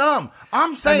 They're scum.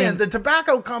 I'm saying the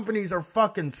tobacco companies are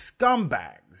fucking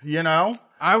scumbags,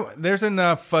 There's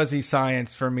enough fuzzy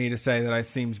science for me to say that it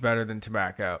seems better than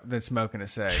smoking a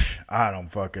cig. I don't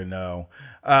fucking know.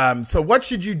 So what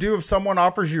should you do if someone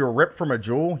offers you a rip from a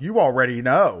Juul? You already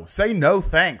know. Say no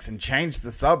thanks and change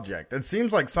the subject. It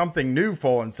seems like something new,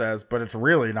 Folan says, but it's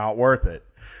really not worth it.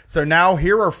 So now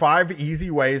here are 5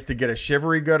 easy ways to get a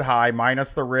shivery good high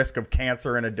minus the risk of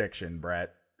cancer and addiction,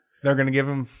 Brett. They're going to give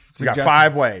them We got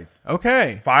 5 ways.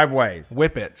 Okay. 5 ways.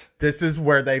 Whip it. This is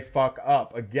where they fuck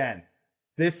up again.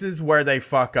 This is where they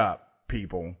fuck up,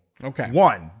 people. Okay.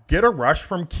 1, get a rush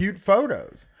from cute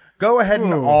photos. Go ahead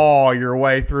and awe your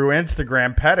way through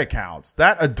Instagram pet accounts.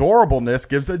 That adorableness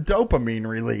gives a dopamine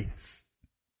release.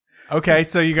 Okay,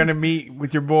 so you're going to meet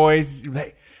with your boys.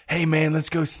 Hey, man, let's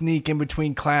go sneak in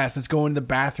between class. Let's go in the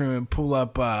bathroom and pull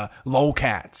up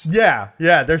lolcats. Yeah.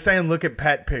 They're saying look at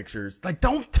pet pictures. Like,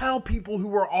 don't tell people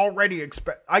who are already...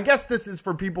 I guess this is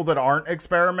for people that aren't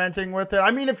experimenting with it. I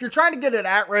mean, if you're trying to get at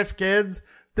at-risk kids,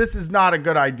 this is not a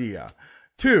good idea.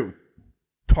 2,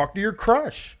 talk to your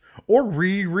crush. Or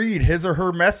reread his or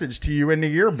her message to you in the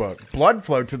yearbook. Blood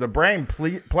flow to the brain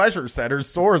pleasure centers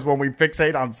soars when we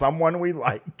fixate on someone we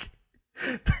like.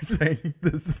 They're saying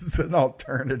this is an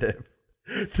alternative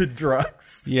to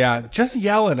drugs. Yeah, just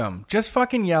yell at them. Just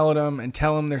fucking yell at them and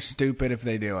tell them they're stupid if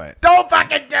they do it. Don't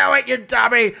fucking do it, you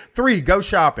dummy. 3, go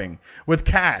shopping with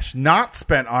cash not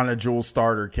spent on a Juul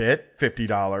starter kit,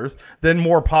 $50. Then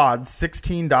more pods,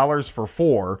 $16 for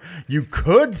 4. You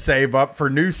could save up for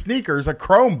new sneakers, a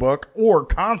Chromebook, or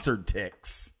concert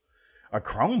tickets. A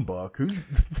Chromebook?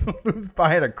 Who's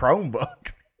buying a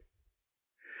Chromebook?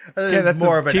 Yeah, that's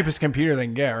more the cheapest computer they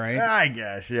can get, right? I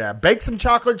guess, yeah. Bake some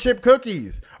chocolate chip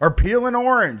cookies or peel an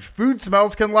orange. Food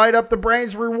smells can light up the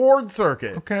brain's reward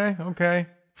circuit. Okay.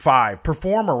 5,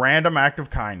 perform a random act of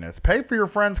kindness. Pay for your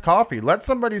friend's coffee. Let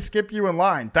somebody skip you in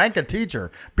line. Thank a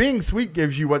teacher. Being sweet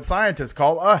gives you what scientists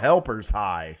call a helper's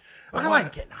high. I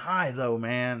like getting high, though,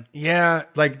 man. Yeah.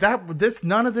 Like,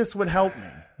 none of this would help me.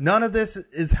 None of this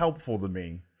is helpful to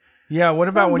me. Yeah, what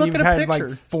about when you've had like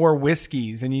 4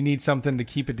 whiskeys and you need something to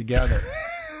keep it together?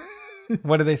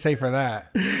 What do they say for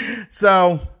that?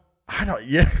 So,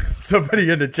 somebody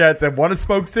in the chat said, want to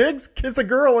smoke cigs? Kiss a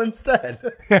girl instead.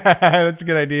 That's a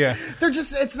good idea.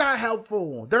 It's not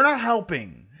helpful. They're not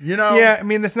helping, Yeah, I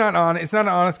mean, it's not an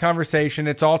honest conversation.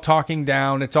 It's all talking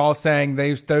down. It's all saying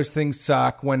those things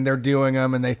suck when they're doing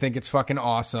them and they think it's fucking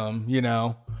awesome,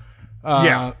 Yeah.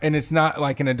 And it's not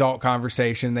like an adult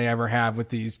conversation they ever have with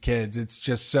these kids. It's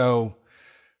just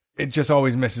it just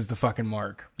always misses the fucking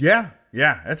mark. Yeah.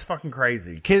 Yeah, it's fucking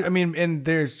crazy. Kid, I mean, and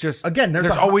there's just Again, there's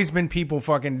always been people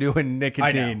fucking doing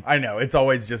nicotine. I know. It's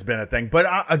always just been a thing.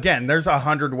 But again, there's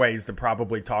 100 ways to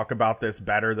probably talk about this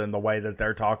better than the way that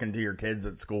they're talking to your kids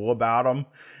at school about them.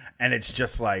 And it's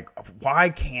just like, why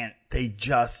can't they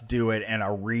just do it in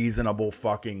a reasonable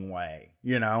fucking way?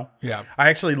 You know? Yeah. I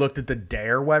actually looked at the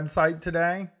DARE website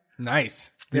today.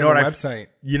 Nice. You know what website?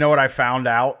 You know what I found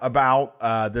out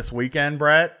about this weekend,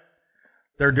 Brett?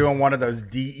 They're doing one of those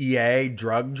DEA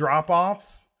drug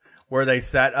drop-offs where they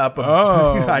set up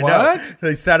a what?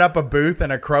 They set up a booth in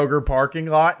a Kroger parking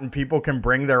lot and people can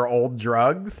bring their old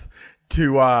drugs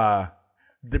to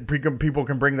people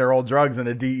can bring their old drugs and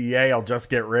the DEA will just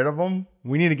get rid of them.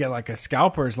 We need to get like a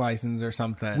scalper's license or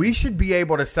something. We should be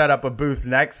able to set up a booth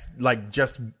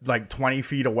just 20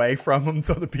 feet away from them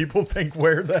so that people think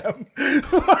we're them.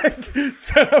 Like,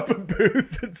 set up a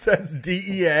booth that says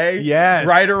DEA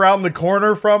right around the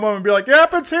corner from them and be like,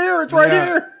 yep, it's here. It's right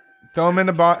here. Throw them in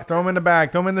the bag.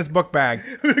 Throw them in this book bag.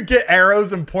 Get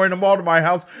arrows and point them all to my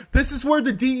house. This is where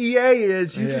the DEA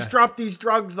is. You just drop these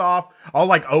drugs off. I'll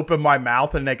like open my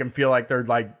mouth and they can feel like they're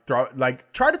try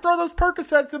to throw those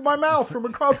Percocets in my mouth from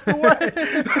across the way.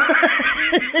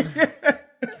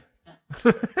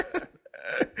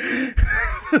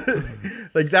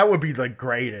 Like that would be the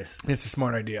greatest. It's a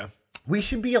smart idea. We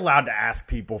should be allowed to ask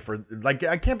people for, like,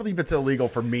 I can't believe it's illegal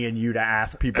for me and you to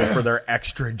ask people for their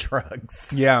extra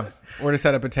drugs. Yeah. Or to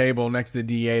set up a table next to the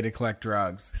DA to collect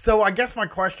drugs. So I guess my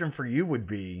question for you would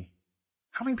be,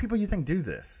 how many people you think do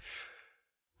this?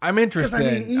 I'm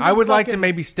interested. I would like to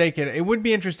maybe stake it. It would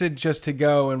be interested just to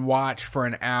go and watch for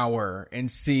an hour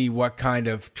and see what kind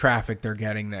of traffic they're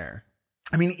getting there.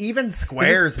 I mean, even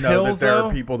squares know that there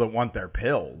are people that want their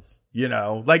pills, you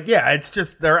know? Like, yeah, it's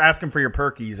just they're asking for your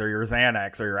Perkies or your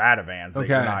Xanax or your Ativans that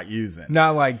you're not using.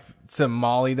 Not like some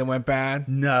Molly that went bad?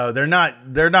 No, they're not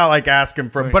like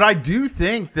asking for... Right. But I do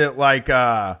think that, like,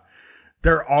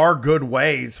 there are good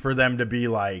ways for them to be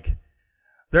like...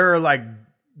 There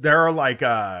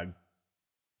are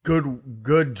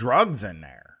good drugs in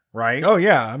there. Right? Oh,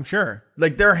 yeah, I'm sure.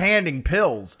 Like, they're handing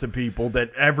pills to people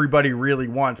that everybody really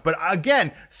wants. But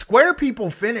again, square people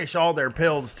finish all their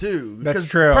pills, too. That's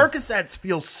true. Percocets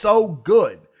feel so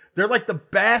good. They're like the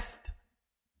best.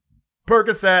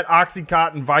 Percocet,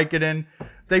 Oxycontin, Vicodin.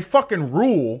 They fucking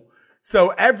rule. So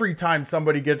every time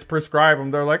somebody gets prescribed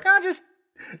them, they're like,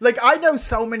 I know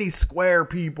so many square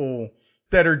people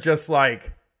that are just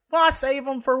like, well, I save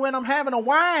them for when I'm having a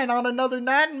wine on another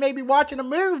night and maybe watching a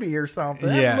movie or something.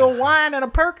 Yeah. A little wine and a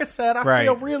Percocet. I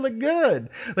feel really good.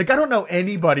 Like, I don't know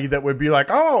anybody that would be like,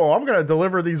 oh, I'm going to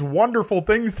deliver these wonderful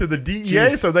things to the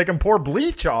DEA so they can pour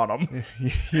bleach on them.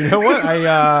 You know what?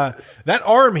 That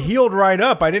arm healed right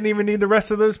up. I didn't even need the rest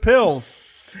of those pills.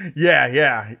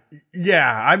 Yeah.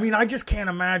 I mean, I just can't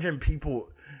imagine people...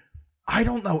 I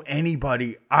don't know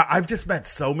anybody. I've just met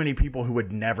so many people who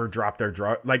would never drop their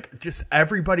drug. Like, just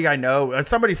everybody I know.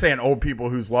 Somebody saying old people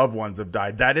whose loved ones have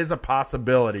died. That is a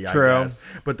possibility, I guess.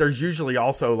 But there's usually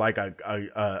also like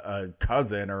a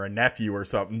cousin or a nephew or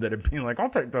something that would be like, I'll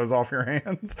take those off your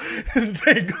hands and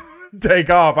take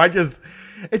off.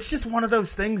 It's just one of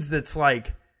those things that's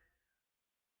like,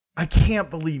 I can't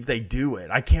believe they do it.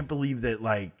 I can't believe that,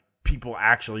 like, people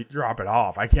actually drop it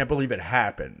off. I can't believe it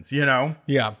happens, you know?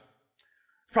 Yeah.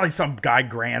 Probably some guy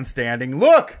grandstanding.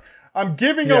 Look, I'm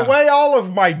giving away all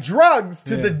of my drugs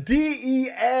to the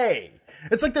DEA.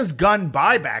 It's like those gun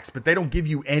buybacks, but they don't give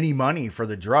you any money for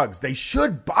the drugs. They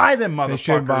should buy them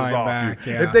motherfuckers off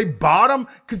you. If they bought them,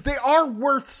 because they are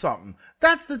worth something.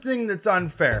 That's the thing that's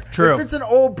unfair. True. If it's an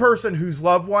old person whose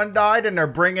loved one died and they're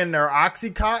bringing their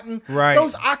Oxycontin,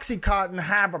 those Oxycontin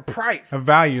have a price. A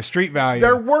value, street value.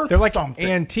 They're worth They're like something.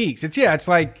 Antiques. It's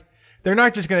like... They're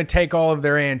not just going to take all of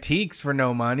their antiques for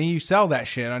no money. You sell that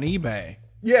shit on eBay.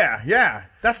 Yeah.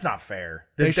 That's not fair.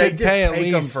 They should just pay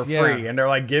take them for free and they're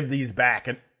like, give these back.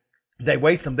 And they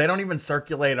waste them. They don't even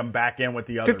circulate them back in with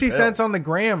the other 50 cents on the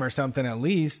gram or something at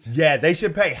least. Yeah, they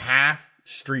should pay half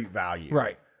street value.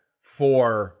 Right.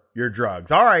 For your drugs.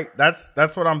 All right. That's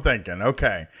what I'm thinking.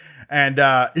 Okay. And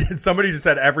somebody just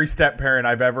said every step parent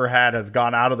I've ever had has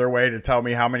gone out of their way to tell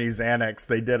me how many Xanax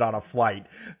they did on a flight.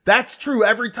 That's true.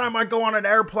 Every time I go on an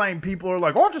airplane, people are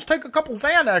like, oh, just take a couple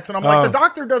Xanax. And I'm like, the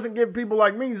doctor doesn't give people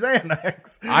like me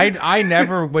Xanax. I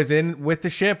never was in with the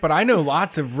shit, but I know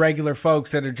lots of regular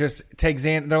folks that are just take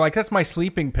Xanax. They're like, that's my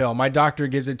sleeping pill. My doctor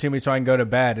gives it to me so I can go to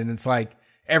bed. And it's like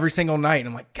every single night. And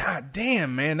I'm like, God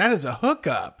damn, man, that is a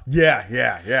hookup.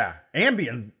 Yeah.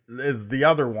 Ambien is the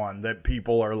other one that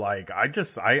people are like,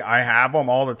 I have them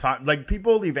all the time. Like,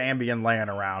 people leave Ambien laying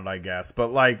around, I guess.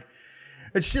 But like,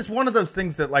 It's just one of those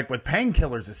things that, like, with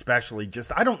painkillers especially,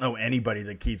 just I don't know anybody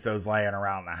that keeps those laying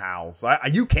around the house.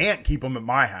 You can't keep them at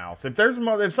my house.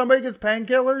 If somebody gets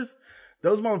painkillers,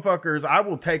 those motherfuckers, I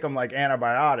will take them like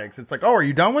antibiotics. It's like, oh, are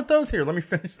you done with those? Here, let me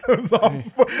finish those off.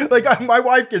 Like, my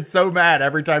wife gets so mad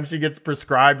every time she gets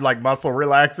prescribed like muscle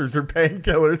relaxers or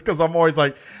painkillers because I'm always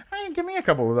like, hey, give me a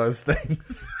couple of those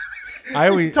things. I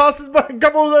always tosses a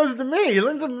couple of those to me. A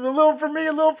little for me,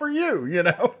 a little for you, you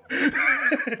know?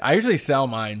 I usually sell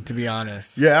mine, to be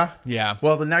honest. Yeah? Yeah.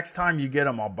 Well, the next time you get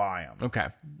them, I'll buy them. Okay.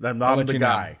 I'm the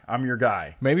guy. Know. I'm your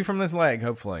guy. Maybe from this leg,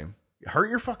 hopefully.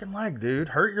 Hurt your fucking leg, dude.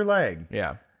 Hurt your leg.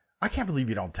 Yeah. I can't believe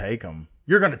you don't take them.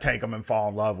 You're going to take them and fall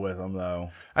in love with them,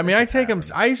 though. I mean, I take them.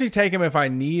 I usually take them if I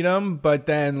need them, but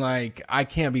then, like, I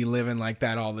can't be living like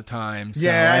that all the time. So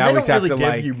yeah, I always they don't have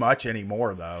really to give you much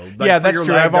anymore, though. Like, yeah, that's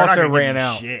true. I've also ran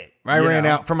out. Shit, I ran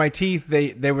out for my teeth.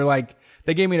 They were like,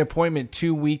 they gave me an appointment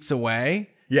 2 weeks away.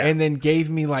 Yeah. And then gave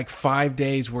me like 5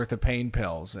 days worth of pain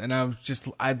pills. And I was just,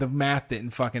 the math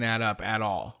didn't fucking add up at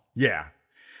all. Yeah.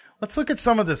 Let's look at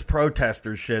some of this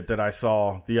protester shit that I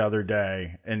saw the other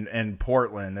day in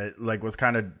Portland. It like was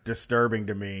kind of disturbing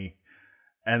to me.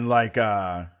 And like,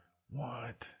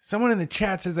 what? Someone in the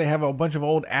chat says they have a bunch of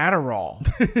old Adderall.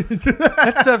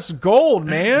 That stuff's gold,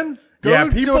 man.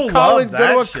 People love that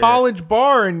Go to a shit. college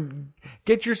bar and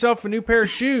get yourself a new pair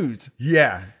of shoes.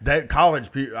 Yeah, that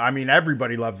college people. I mean,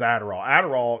 everybody loves Adderall.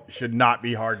 Adderall should not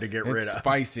be hard to get rid of. It's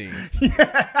spicy.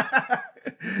 Yeah.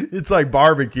 It's like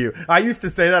barbecue. I used to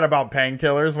say that about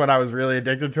painkillers when I was really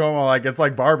addicted to them. I'm like, it's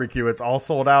like barbecue. It's all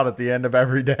sold out at the end of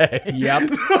every day. Yep.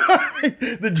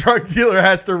 The drug dealer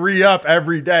has to re-up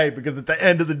every day because at the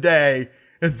end of the day,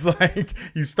 it's like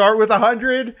you start with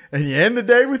 100 and you end the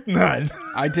day with none.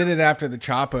 I did it after the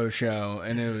Chapo show,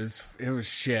 and it was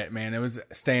shit, man. It was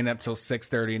staying up till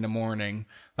 6:30 in the morning.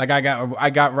 Like I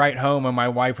got right home, and my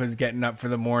wife was getting up for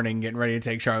the morning, getting ready to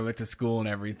take Charlotte to school and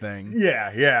everything.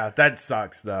 Yeah, that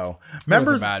sucks though. It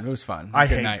wasn't bad. It was fun. I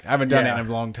haven't done it in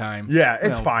a long time. Yeah,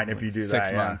 it's fine if you do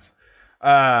 6 months.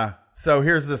 So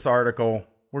here's this article.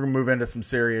 We're gonna move into some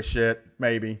serious shit,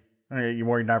 maybe. You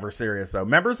were never serious, though.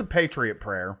 Members of Patriot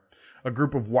Prayer, a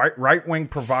group of right-wing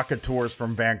provocateurs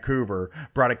from Vancouver,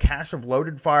 brought a cache of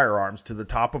loaded firearms to the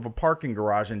top of a parking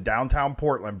garage in downtown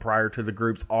Portland prior to the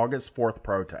group's August 4th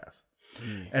protest.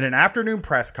 In an afternoon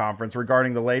press conference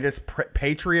regarding the latest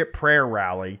Patriot Prayer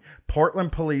rally,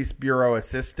 Portland Police Bureau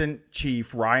Assistant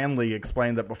Chief Ryan Lee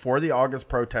explained that before the August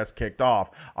protest kicked off,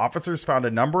 officers found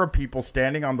a number of people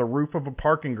standing on the roof of a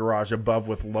parking garage above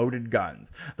with loaded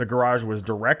guns. The garage was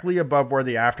directly above where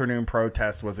the afternoon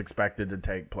protest was expected to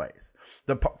take place.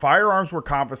 The firearms were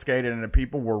confiscated and the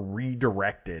people were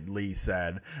redirected, Lee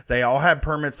said. They all had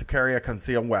permits to carry a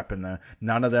concealed weapon.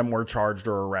 None of them were charged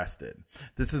or arrested.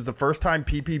 This is the first time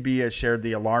PPB has shared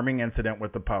the alarming incident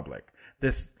with the public.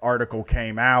 This article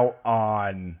came out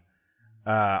on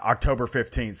October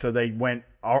 15th. So they went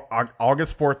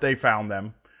August 4th, they found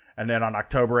them. And then on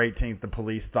October 18th, the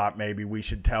police thought maybe we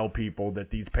should tell people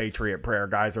that these Patriot Prayer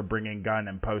guys are bringing gun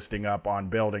and posting up on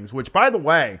buildings, which, by the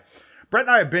way, Brett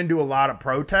and I have been to a lot of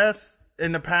protests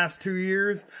in the past 2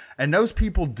 years, and those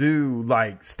people do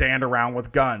like stand around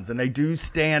with guns, and they do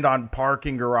stand on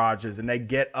parking garages, and they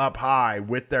get up high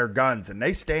with their guns and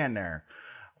they stand there.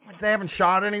 They haven't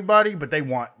shot anybody, but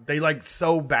they like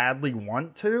so badly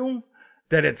want to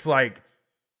that it's like,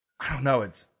 I don't know.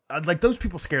 It's like those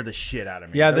people scare the shit out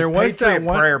of me. Yeah, those there was Patriot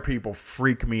Prayer people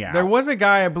freak me out. There was a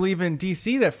guy, I believe in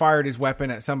DC, that fired his weapon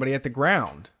at somebody at the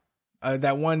ground.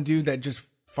 That one dude that just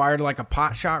fired like a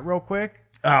pot shot real quick.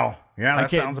 Oh, yeah,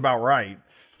 that sounds about right.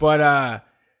 But,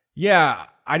 yeah,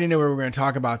 I didn't know we were going to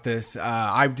talk about this.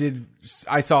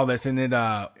 I saw this and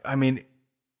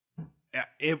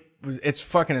it's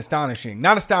fucking astonishing.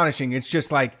 Not astonishing. It's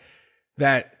just like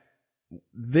that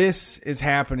this is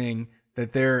happening,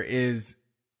 that there is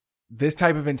this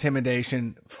type of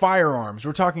intimidation, firearms.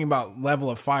 We're talking about level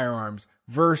of firearms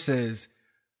versus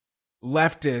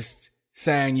leftists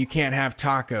saying you can't have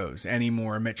tacos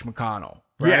anymore, Mitch McConnell,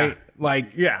 right?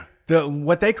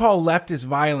 What they call leftist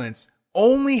violence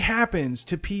only happens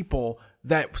to people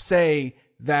that say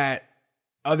that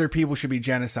other people should be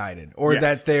genocided or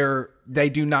that they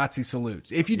do Nazi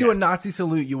salutes. If you do a Nazi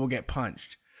salute, you will get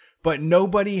punched. But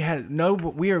we have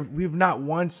not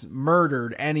once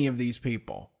murdered any of these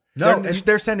people. No,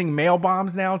 they're sending mail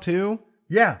bombs now too.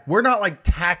 Yeah, we're not like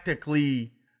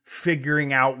tactically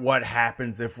figuring out what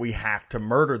happens if we have to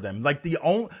murder them. Like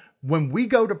when we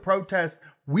go to protest,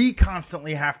 we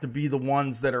constantly have to be the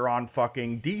ones that are on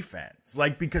fucking defense.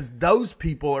 Like, because those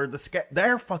people are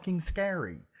they're fucking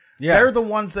scary. Yeah. They're the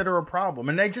ones that are a problem.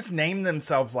 And they just name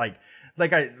themselves like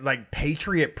like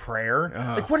patriot prayer.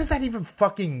 Like, what does that even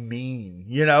fucking mean?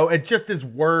 You know, it just is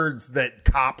words that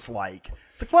cops like.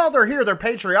 It's like, well, they're here, they're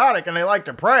patriotic, and they like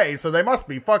to pray, so they must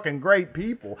be fucking great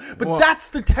people. But that's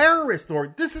the terrorist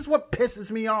story. This is what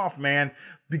pisses me off, man,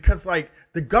 because like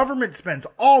the government spends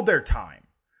all their time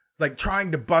like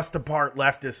trying to bust apart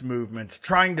leftist movements,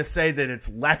 trying to say that it's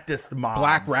leftist mobs,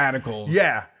 black radicals.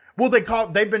 Yeah. Well,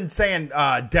 they've been saying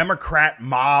Democrat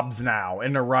mobs now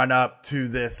in the run up to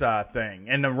this thing,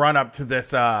 in the run up to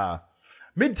this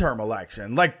midterm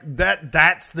election. Like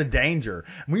that's the danger.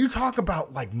 When you talk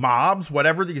about like mobs,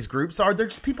 whatever these groups are, they're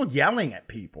just people yelling at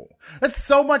people. That's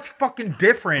so much fucking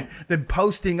different than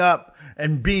posting up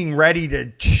and being ready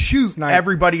to shoot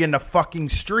everybody in the fucking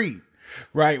street.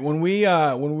 Right. When we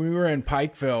were in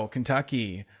Pikeville,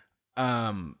 Kentucky,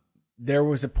 there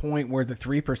was a point where the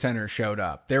 3%ers showed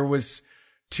up. There was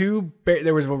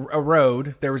there was a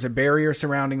road, there was a barrier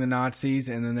surrounding the Nazis,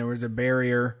 and then there was a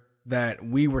barrier that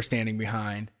we were standing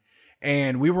behind.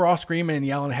 And we were all screaming and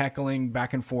yelling, heckling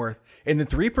back and forth. And the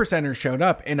 3%ers showed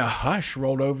up and a hush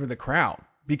rolled over the crowd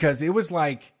because it was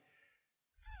like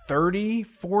 30,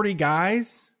 40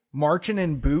 guys marching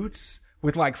in boots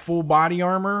with like full body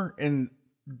armor and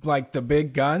like the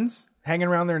big guns hanging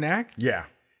around their neck. Yeah.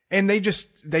 And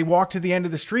they walked to the end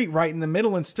of the street right in the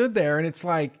middle and stood there. And it's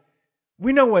like,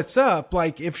 we know what's up.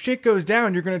 Like, if shit goes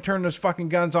down, you're going to turn those fucking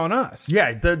guns on us.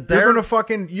 Yeah.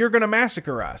 You're going to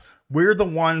massacre us. We're the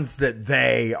ones that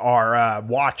they are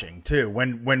watching too.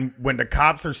 When the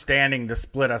cops are standing to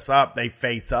split us up, they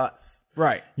face us.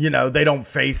 Right. You know, they don't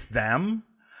face them.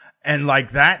 And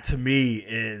like that to me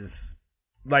is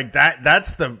like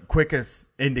that's the quickest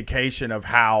indication of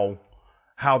how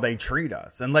they treat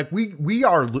us. And like we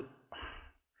are,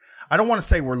 I don't want to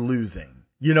say we're losing,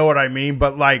 you know what I mean?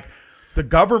 But like the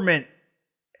government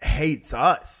hates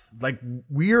us. Like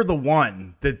we are the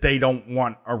one that they don't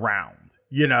want around,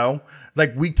 you know,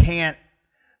 like we can't,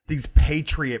 these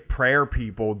patriot prayer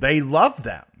people, they love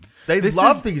them. They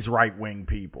love these right-wing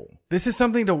people. This is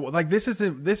something to like, this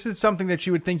is something that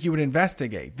you would think you would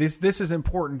investigate. This is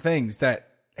important things that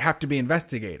have to be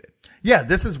investigated. Yeah,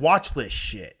 this is watch list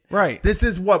shit. Right. This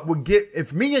is what would get,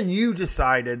 if me and you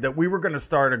decided that we were going to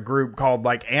start a group called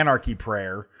like Anarchy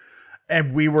Prayer,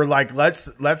 and we were like, let's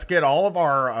get all of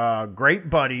our great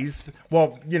buddies.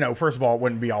 Well, you know, first of all, it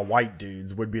wouldn't be all white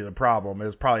dudes would be the problem. It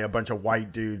was probably a bunch of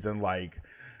white dudes and like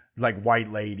white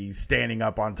ladies standing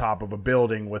up on top of a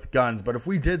building with guns. But if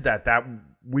we did that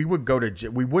we would go to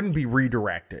we wouldn't be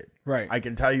redirected. Right. I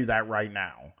can tell you that right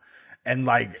now. And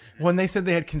like when they said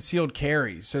they had concealed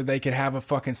carries so they could have a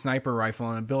fucking sniper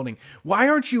rifle in a building. Why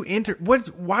aren't you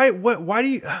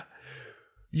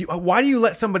why do you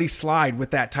let somebody slide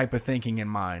with that type of thinking in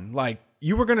mind? Like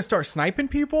you were going to start sniping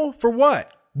people for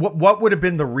what? What would have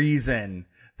been the reason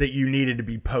that you needed to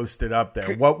be posted up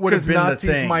there? What would have been Nazis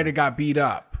the thing? Might have got beat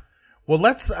up. Well,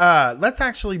 let's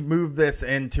actually move this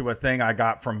into a thing I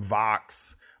got from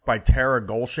Vox by Tara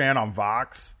Golshan on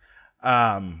Vox.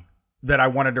 That I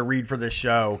wanted to read for this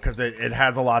show because it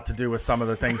has a lot to do with some of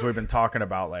the things we've been talking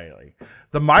about lately.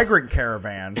 The migrant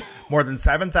caravan, more than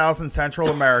 7,000 Central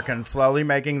Americans slowly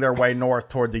making their way north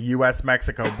toward the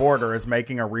U.S.-Mexico border, is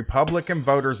making a Republican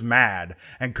voters mad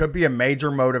and could be a major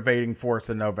motivating force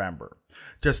in November.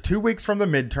 Just 2 weeks from the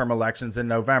midterm elections in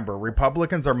November,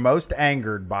 Republicans are most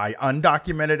angered by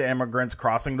undocumented immigrants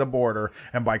crossing the border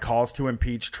and by calls to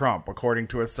impeach Trump, according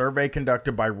to a survey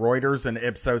conducted by Reuters and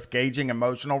Ipsos gauging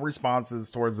emotional responses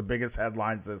towards the biggest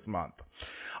headlines this month.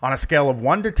 On a scale of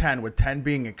 1 to 10, with 10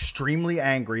 being extremely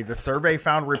angry, the survey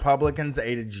found Republicans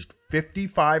aged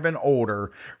 55 and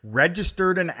older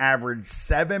registered an average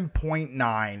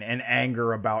 7.9 in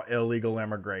anger about illegal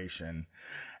immigration.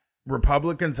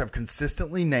 Republicans have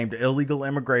consistently named illegal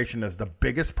immigration as the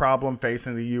biggest problem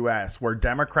facing the U.S., where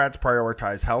Democrats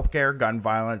prioritize healthcare, gun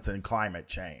violence, and climate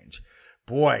change.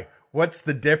 Boy, what's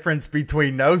the difference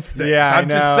between those things? Yeah, I'm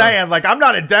just saying, like, I'm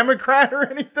not a Democrat or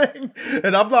anything,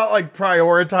 and I'm not, like,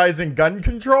 prioritizing gun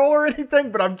control or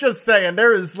anything, but I'm just saying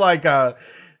there is, like,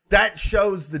 that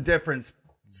shows the difference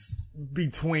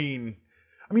between...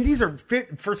 I mean, these are,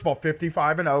 first of all,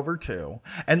 55 and over, too.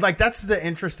 And, like, that's the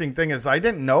interesting thing is I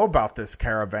didn't know about this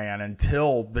caravan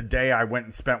until the day I went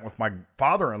and spent with my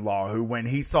father-in-law, who, when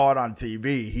he saw it on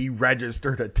TV, he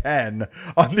registered a 10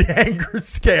 on the anger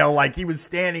scale. Like, he was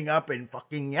standing up and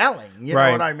fucking yelling. You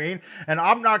know what I mean? And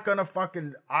I'm not going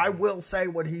to I will say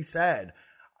what he said.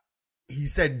 He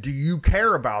said, do you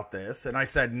care about this? And I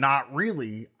said, not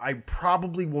really. I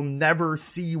probably will never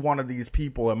see one of these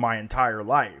people in my entire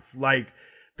life. Like,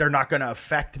 they're not going to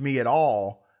affect me at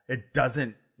all. It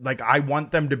doesn't like, I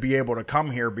want them to be able to come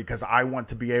here because I want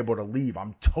to be able to leave.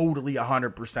 I'm totally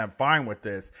 100% fine with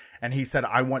this. And he said,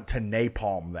 I want to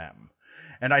napalm them.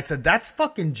 And I said, that's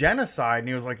fucking genocide. And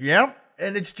he was like, yep.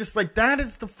 And it's just like,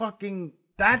 that's the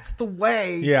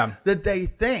way that they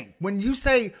think. When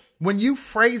you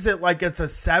phrase it like it's a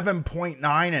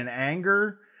 7.9 in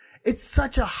anger, it's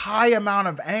such a high amount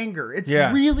of anger. It's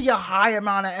really a high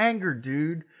amount of anger,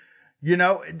 dude. You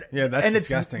know? Yeah, that's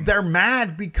disgusting. They're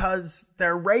mad because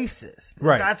they're racist.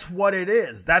 Right. That's what it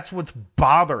is. That's what's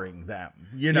bothering them,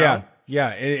 you know?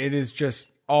 Yeah, it is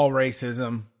just all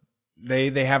racism.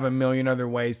 They have a million other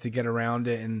ways to get around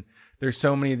it, and there's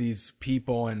so many of these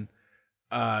people and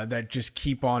that just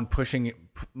keep on pushing it,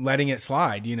 letting it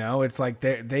slide. You know, it's like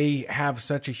they have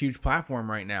such a huge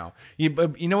platform right now.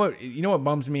 But you know what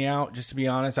bums me out? Just to be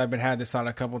honest, I've had this thought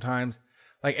a couple times.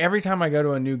 Like every time I go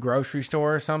to a new grocery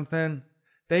store or something,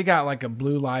 they got like a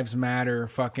Blue Lives Matter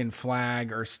fucking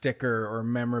flag or sticker or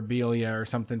memorabilia or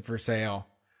something for sale.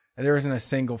 And there isn't a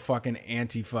single fucking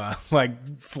Antifa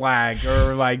like flag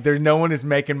or like there's no one is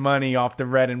making money off the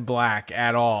red and black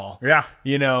at all. Yeah.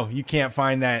 You know, you can't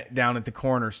find that down at the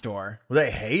corner store. Well,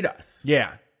 they hate us.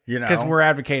 Yeah. You know, because we're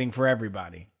advocating for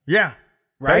everybody. Yeah.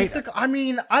 Right. I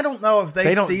mean, I don't know if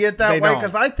they see it that way,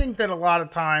 because I think that a lot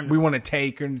of times we want to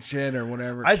take and shit or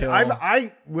whatever.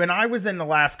 When I was in the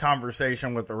last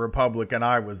conversation with the Republican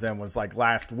I was in was like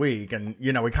last week, and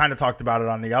you know we kind of talked about it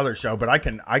on the other show, but I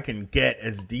can get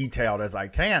as detailed as I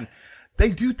can. They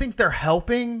do think they're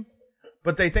helping,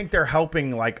 but they think they're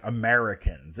helping like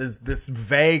Americans. Is this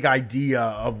vague idea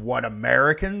of what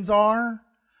Americans are,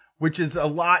 which is a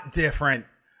lot different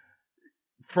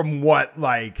from what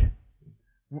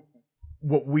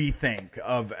we think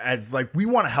of as like, we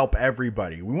want to help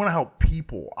everybody. We want to help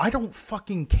people. I don't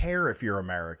fucking care if you're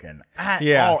American at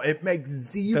all. It makes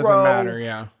zero. Doesn't matter.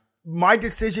 Yeah. My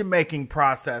decision-making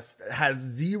process has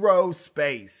zero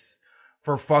space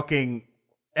for fucking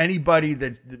anybody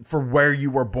for where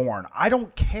you were born. I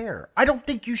don't care. I don't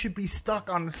think you should be stuck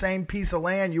on the same piece of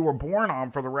land you were born on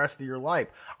for the rest of your life.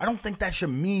 I don't think that should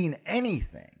mean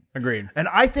anything. Agreed. And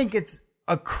I think it's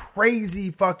a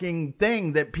crazy fucking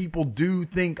thing that people do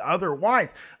think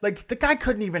otherwise. Like, the guy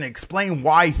couldn't even explain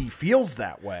why he feels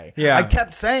that way. Yeah. I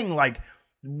kept saying, like,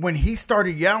 when he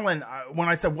started yelling, when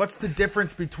I said, what's the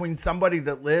difference between somebody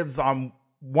that lives on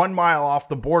 1 mile off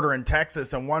the border in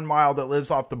Texas and 1 mile that lives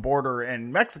off the border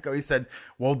in Mexico? He said,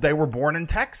 well, they were born in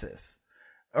Texas.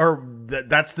 Or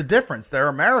that's the difference. They're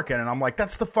American. And I'm like,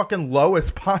 that's the fucking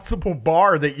lowest possible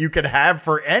bar that you could have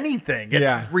for anything.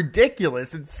 It's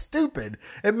ridiculous. It's stupid.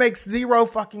 It makes zero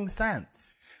fucking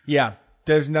sense. Yeah.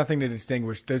 There's nothing to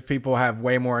distinguish. Those people have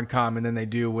way more in common than they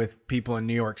do with people in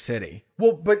New York City.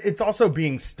 Well, but it's also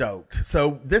being stoked.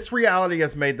 So this reality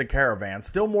has made the caravan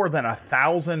still more than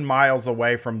 1,000 miles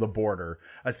away from the border.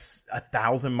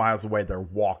 1,000 miles away. They're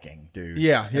walking, dude.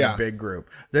 Yeah. In a big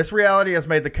group. This reality has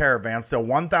made the caravan still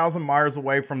 1,000 miles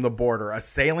away from the border a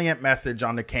salient message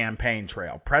on the campaign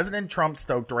trail. President Trump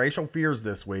stoked racial fears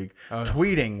this week,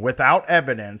 tweeting without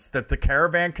evidence that the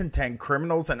caravan contained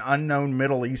criminals and unknown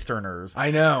Middle Easterners.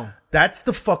 I know. That's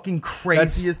the fucking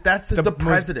craziest. That's the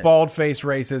president. Most bald-faced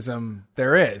racism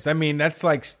there is. I mean, that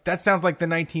sounds like the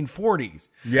 1940s.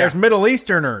 Yeah. There's Middle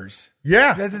Easterners.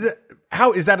 Yeah.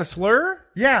 How is that a slur?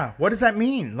 Yeah. What does that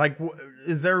mean? Like,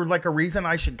 is there like a reason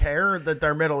I should care that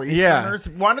they're Middle Easterners?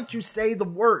 Yeah. Why don't you say the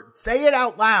word? Say it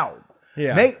out loud.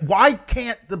 Yeah. Why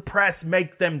can't the press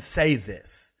make them say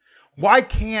this? Why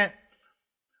can't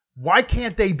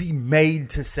they be made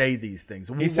to say these things?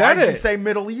 Why'd you say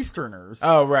Middle Easterners?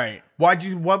 Oh, right.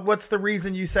 What's the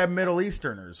reason you said Middle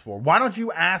Easterners for? Why don't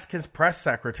you ask his press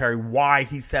secretary why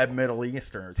he said Middle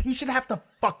Easterners? He should have to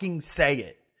fucking say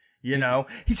it. You know,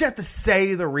 he should have to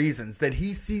say the reasons that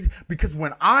he sees, because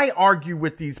when I argue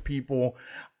with these people,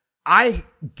 I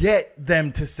get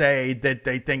them to say that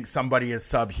they think somebody is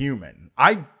subhuman.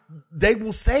 They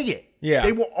will say it. Yeah.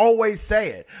 They will always say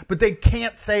it, but they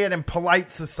can't say it in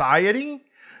polite society.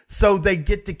 So they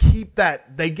get to keep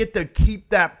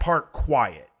that part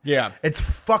quiet. Yeah. It's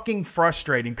fucking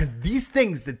frustrating, because these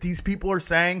things that these people are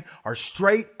saying are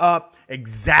straight up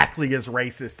exactly as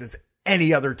racist as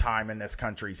any other time in this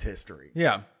country's history.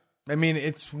 Yeah. I mean,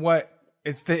 it's what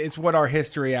our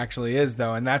history actually is,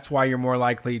 though. And that's why you're more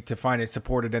likely to find it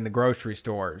supported in the grocery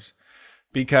stores,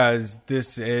 because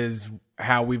this is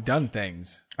how we've done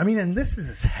things. I mean, and this is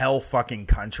this hell fucking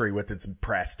country with its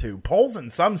press too. Polls in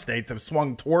some states have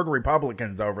swung toward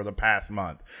Republicans over the past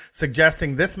month,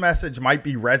 suggesting this message might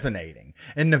be resonating.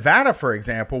 In Nevada, for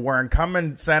example, where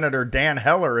incumbent Senator Dan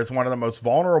Heller is one of the most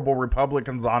vulnerable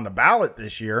Republicans on the ballot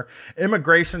this year,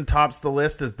 immigration tops the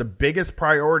list as the biggest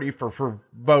priority for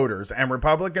voters, and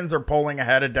Republicans are polling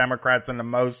ahead of Democrats in the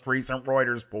most recent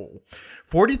Reuters poll.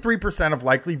 43% of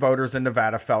likely voters in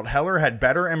Nevada felt Heller had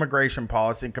better immigration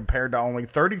policy compared to only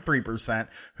 33%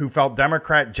 who felt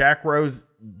Democrat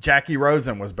Jackie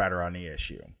Rosen was better on the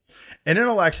issue. In an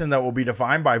election that will be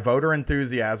defined by voter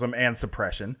enthusiasm and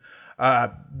suppression,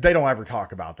 they don't ever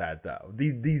talk about that, though.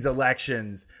 These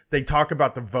elections, they talk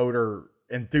about the voter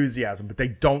enthusiasm, but they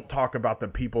don't talk about the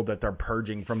people that they're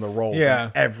purging from the rolls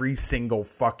in every single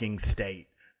fucking state.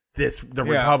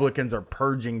 Republicans are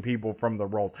purging people from the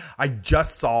rolls. I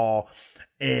just saw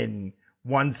in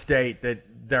one state that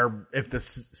if the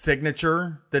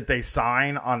signature that they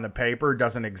sign on the paper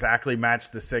doesn't exactly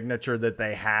match the signature that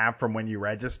they have from when you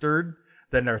registered,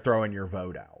 then they're throwing your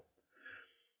vote out.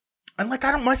 And like,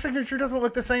 my signature doesn't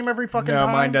look the same every fucking time.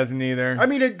 No, mine doesn't either. I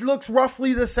mean, it looks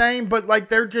roughly the same, but like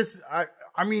they're just,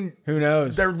 I mean, who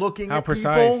knows? They're looking how at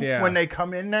precise, people when they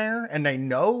come in there and they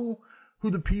know who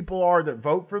the people are that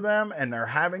vote for them, and they're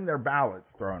having their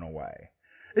ballots thrown away.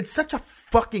 It's such a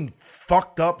fucking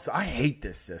fucked up. I hate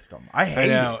this system. I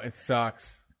know it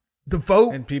sucks. The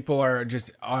vote, and people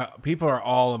are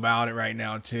all about it right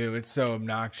now too. It's so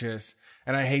obnoxious,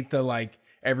 and I hate the like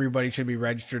everybody should be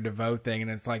registered to vote thing. And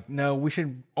it's like, no,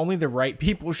 only the right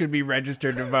people should be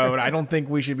registered to vote. I don't think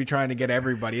we should be trying to get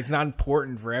everybody. It's not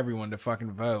important for everyone to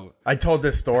fucking vote. I told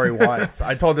this story once.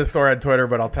 I told this story on Twitter,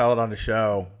 but I'll tell it on the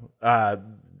show.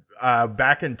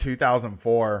 Back in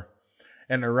 2004,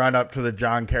 in the run up to the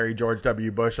John Kerry, George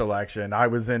W. Bush election, I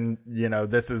was in,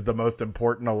 this is the most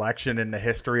important election in the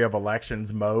history of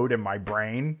elections mode in my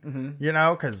brain,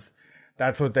 because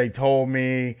that's what they told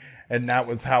me. And that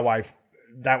was how I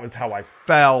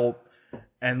felt.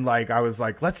 And like, I was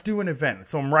like, let's do an event.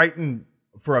 So I'm writing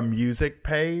for a music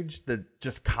page that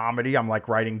just comedy. I'm like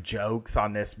writing jokes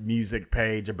on this music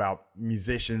page about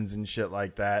musicians and shit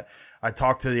like that. I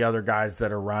talked to the other guys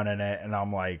that are running it, and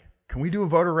I'm like, can we do a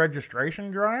voter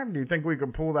registration drive? Do you think we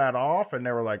could pull that off? And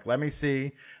they were like, let me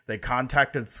see. They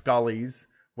contacted Scully's,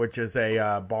 which is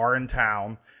a bar in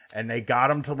town, and they got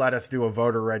them to let us do a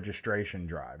voter registration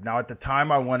drive. Now, at the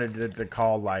time, I wanted it to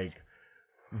call like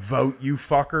Vote You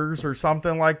Fuckers or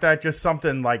something like that. Just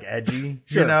something like edgy,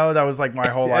 Sure. That was like my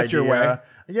whole idea. Your way.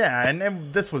 Yeah,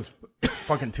 and this was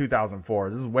fucking 2004.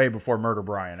 This is way before Murder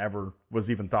Brian ever was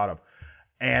even thought of.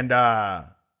 And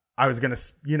I was going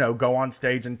to, go on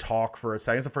stage and talk for a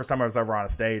second. It's the first time I was ever on a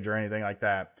stage or anything like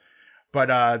that.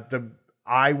 But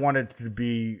I wanted to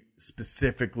be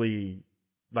specifically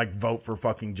like vote for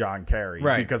fucking John Kerry.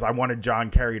 Right. Because I wanted John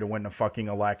Kerry to win the fucking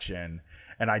election.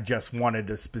 And I just wanted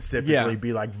to specifically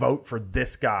be like, vote for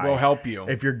this guy. We'll help you.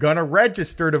 If you're going to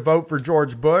register to vote for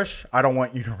George Bush, I don't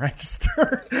want you to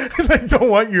register. I don't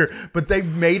want but they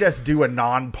made us do a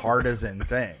nonpartisan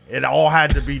thing. It all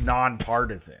had to be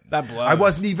nonpartisan. That blows. I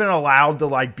wasn't even allowed to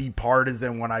like be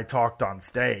partisan when I talked on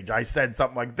stage. I said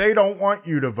something like, they don't want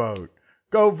you to vote.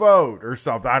 Go vote or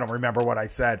something. I don't remember what I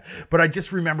said, but I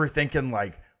just remember thinking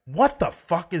like, what the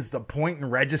fuck is the point in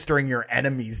registering your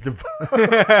enemies to vote?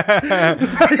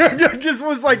 I just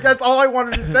was like, that's all I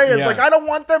wanted to say. It's like, I don't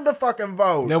want them to fucking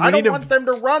vote. No, I don't want them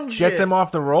to run shit. Get them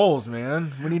off the rolls,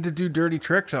 man. We need to do dirty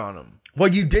tricks on them. Well,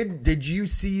 you did you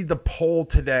see the poll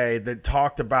today that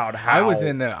talked about how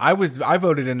I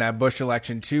voted in that Bush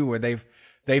election too, where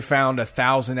they found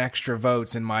 1,000 extra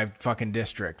votes in my fucking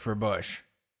district for Bush.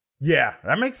 Yeah,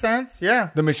 that makes sense.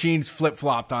 Yeah. The machines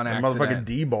flip-flopped on accident. Motherfucking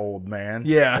D-bold, man.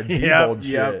 Yeah. D-bold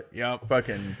shit. Yep.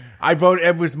 Fucking. I voted,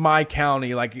 it was my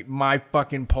county, like my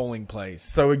fucking polling place.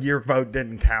 So your vote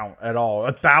didn't count at all.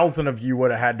 1,000 of you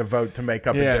would have had to vote to make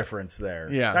up a difference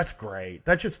there. Yeah. That's great.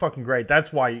 That's just fucking great.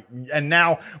 That's why. And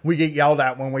now we get yelled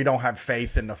at when we don't have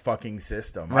faith in the fucking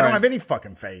system. Right. I don't have any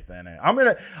fucking faith in it.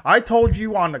 I told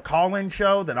you on the call-in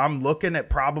show that I'm looking at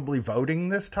probably voting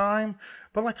this time,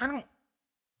 but like,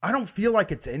 I don't feel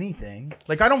like it's anything.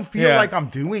 Like, I don't feel like I'm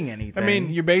doing anything. I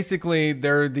mean,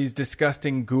 there are these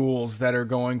disgusting ghouls that are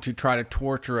going to try to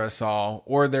torture us all,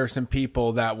 or there's some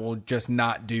people that will just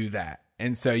not do that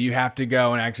And so you have to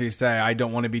go and actually say, I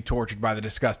don't want to be tortured by the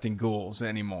disgusting ghouls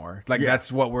anymore. Like,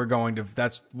 that's what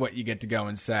that's what you get to go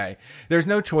and say. There's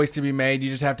no choice to be made.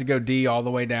 You just have to go D all the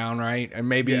way down, right? And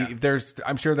maybe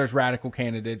I'm sure there's radical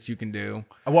candidates you can do.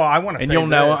 Well, I want to say, and you'll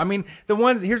know. I mean,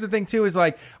 here's the thing too, is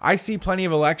like, I see plenty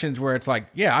of elections where it's like,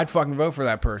 yeah, I'd fucking vote for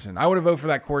that person. I would have voted for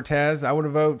that Cortez. I would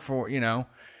have voted for,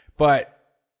 but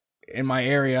in my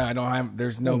area,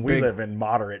 there's no we big... live in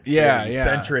moderate city,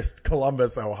 centrist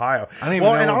Columbus, Ohio. I don't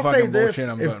even know what fucking bullshit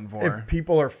I'm voting for. If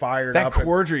people are fired that up... That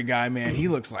Cordry guy, man, he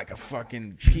looks like a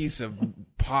fucking piece of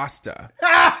pasta.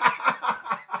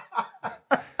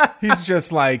 He's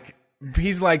just like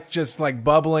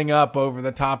bubbling up over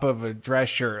the top of a dress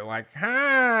shirt, like,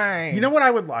 hi. You know what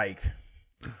I would like?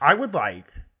 I would like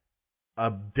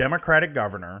a Democratic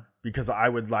governor, because I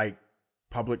would like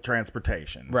public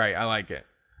transportation. Right, I like it.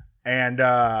 And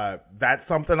that's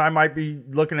something I might be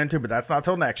looking into, but that's not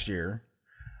till next year.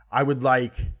 I would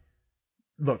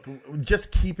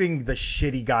just keeping the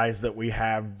shitty guys that we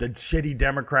have, the shitty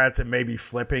Democrats, and maybe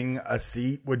flipping a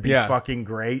seat would be fucking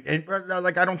great. And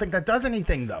I don't think that does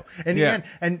anything though. In the end,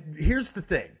 and here's the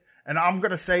thing, and I'm going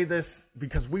to say this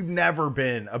because we've never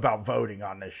been about voting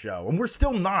on this show, and we're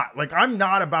still not. Like, I'm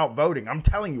not about voting. I'm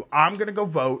telling you, I'm going to go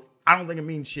vote. I don't think it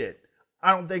means shit.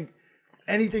 I don't think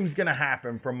anything's going to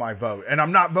happen from my vote. And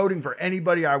I'm not voting for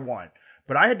anybody I want.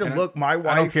 But I had to look my wife...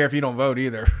 I don't care if you don't vote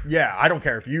either. Yeah, I don't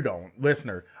care if you don't.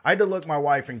 Listener, I had to look my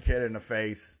wife and kid in the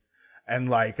face. And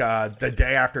the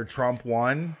day after Trump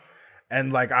won.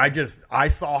 And I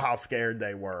saw how scared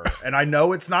they were. And I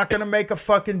know it's not going to make a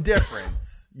fucking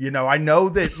difference. I know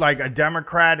that a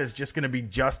Democrat is just going to be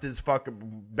just as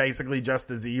basically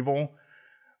just as evil.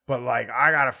 But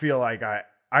I got to feel like I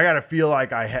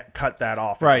cut that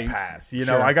off in the past.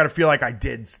 Sure. I got to feel like I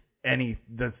did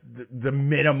the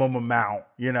minimum amount,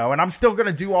 and I'm still going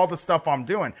to do all the stuff I'm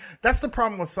doing. That's the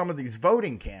problem with some of these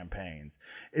voting campaigns,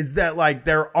 is that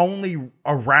they're only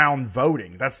around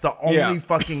voting. That's the only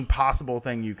fucking possible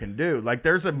thing you can do.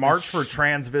 There's a March for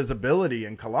Trans Visibility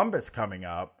in Columbus coming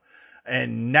up.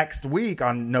 And next week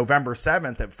on November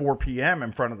 7th at 4 p.m.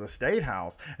 in front of the State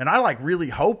House. And I really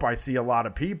hope I see a lot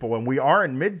of people. And we are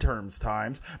in midterms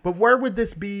times. But where would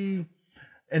this be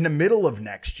in the middle of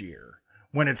next year?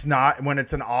 When it's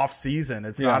an off season,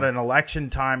 it's not an election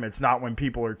time. It's not when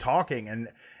people are talking. And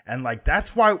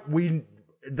that's why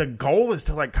the goal is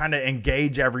to kind of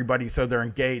engage everybody so they're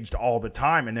engaged all the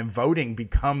time. And then voting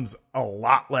becomes a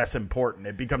lot less important.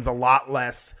 It becomes a lot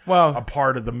less a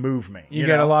part of the movement. You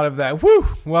get a lot of that. Woo!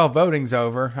 Well, voting's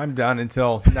over. I'm done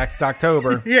until next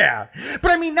October. Yeah. But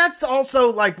I mean, that's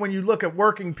also when you look at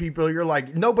working people, you're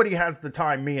nobody has the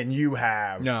time me and you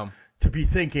have. No. To be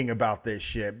thinking about this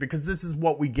shit, because this is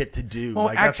what we get to do. Well,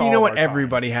 actually, you know what?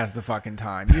 Everybody has the fucking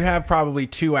time. You have probably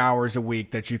 2 hours a week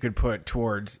that you could put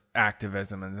towards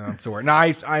activism and some sort. Now,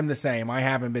 I'm the same. I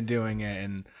haven't been doing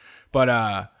it,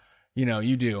 but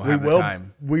you do have the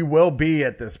time. We will be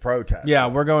at this protest. Yeah,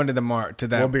 we're going to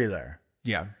that. We'll be there.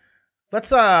 Yeah.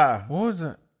 Let's what was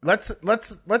it?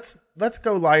 Let's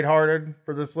go lighthearted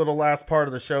for this little last part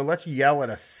of the show. Let's yell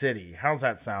at a city. How's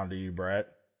that sound to you, Brett?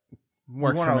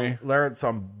 Works for me. Learn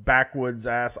some backwoods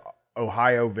ass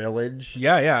Ohio village.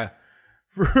 Yeah.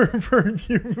 For a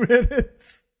few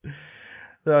minutes.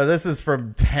 So this is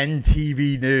from 10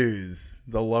 TV News,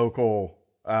 the local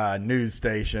news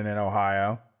station in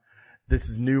Ohio. This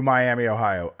is New Miami,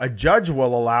 Ohio. A judge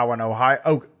will allow an Ohio...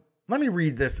 Oh, let me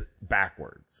read this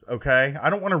backwards, okay? I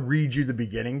don't want to read you the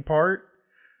beginning part.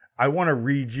 I want to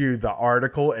read you the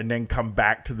article and then come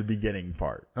back to the beginning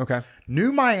part. Okay.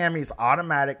 New Miami's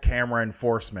automatic camera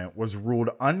enforcement was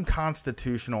ruled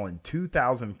unconstitutional in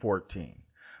 2014.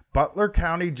 Butler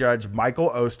County Judge Michael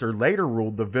Oster later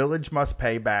ruled the village must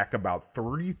pay back about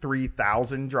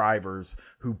 33,000 drivers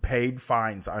who paid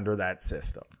fines under that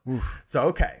system. Oof. So,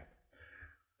 okay.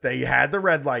 They had the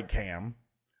red light cam,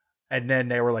 and then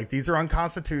they were like, these are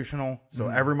unconstitutional, so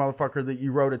every motherfucker that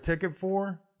you wrote a ticket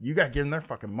for, you got to give them their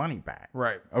fucking money back.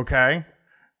 Right. Okay.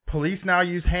 Police now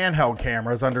use handheld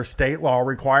cameras under state law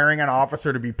requiring an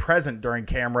officer to be present during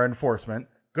camera enforcement.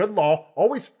 Good law.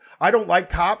 Always. I don't like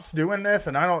cops doing this,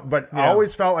 and I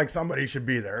always felt like somebody should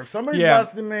be there. If somebody's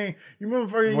busting me, you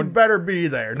motherfucker, you better be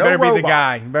there. No robots. Better be the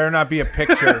guy. You better not be a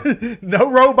picture.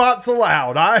 No robots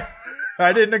allowed.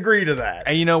 I didn't agree to that.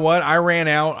 And you know what? I ran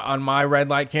out on my red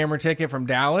light camera ticket from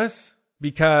Dallas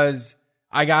because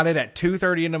I got it at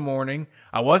 2:30 in the morning.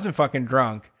 I wasn't fucking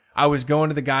drunk. I was going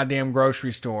to the goddamn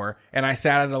grocery store, and I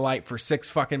sat at a light for 6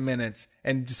 fucking minutes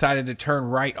and decided to turn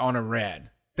right on a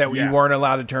red that you weren't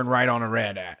allowed to turn right on a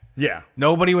red at. Yeah.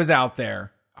 Nobody was out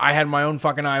there. I had my own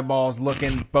fucking eyeballs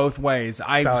looking both ways.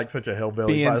 I sound like such a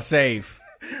hillbilly. being safe.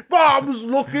 I was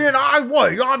looking.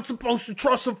 I'm supposed to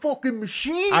trust a fucking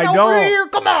machine I over don't. here?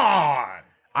 Come on.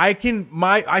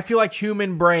 I feel like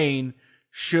human brain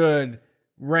should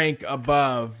rank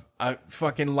above a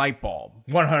fucking light bulb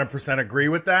 100% agree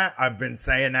with that. I've been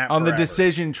saying that on the forever.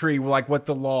 decision tree, like what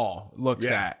the law looks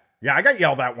at. Yeah, I got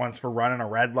yelled at once for running a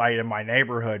red light in my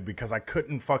neighborhood because I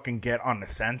couldn't fucking get on the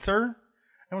sensor.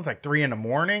 It was like 3 a.m.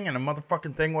 and the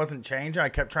motherfucking thing wasn't changing. I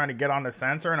kept trying to get on the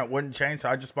sensor and it wouldn't change, so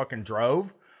I just fucking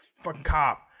drove. Fucking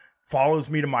cop follows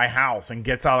me to my house and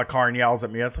gets out of the car and yells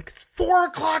at me. I was like, it's 4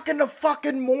 o'clock in the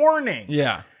fucking morning.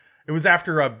 Yeah. It was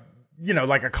after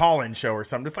like a call-in show or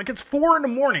something. It's like, it's 4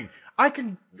 a.m.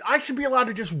 I should be allowed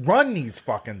to just run these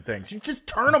fucking things. You just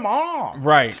turn them off.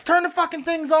 Right. Just turn the fucking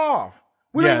things off.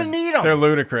 We don't even need them. They're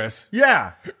ludicrous.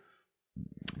 Yeah.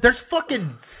 There's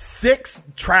fucking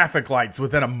 6 traffic lights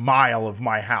within a mile of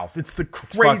my house. It's the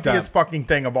craziest fucking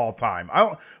thing of all time.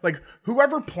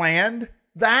 Whoever planned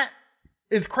that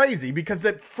is crazy because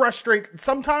it frustrates.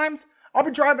 Sometimes I'll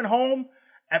be driving home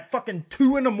at fucking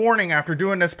 2 a.m. after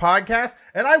doing this podcast,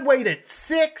 and I waited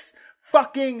 6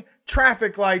 fucking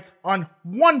traffic lights on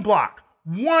one block.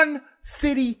 One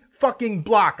city fucking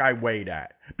block I wait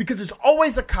at. Because there's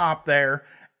always a cop there,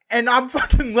 and I'm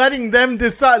fucking letting them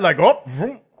decide, like,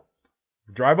 vroom,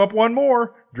 drive up one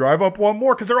more,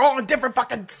 because they're all on different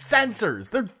fucking sensors.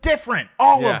 They're different,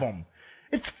 all of them.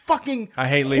 It's fucking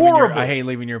horrible. I hate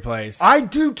leaving your place. I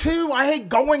do too. I hate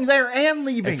going there and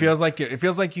leaving. It feels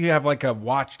like you have like a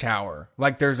watchtower.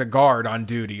 Like there's a guard on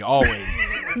duty always.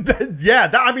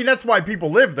 That's why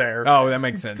people live there. Oh, that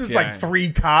makes sense. There's like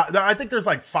 3 cops. I think there's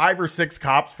like 5 or 6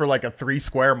 cops for like a 3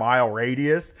 square mile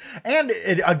radius. And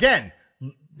again,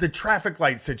 the traffic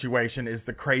light situation is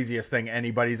the craziest thing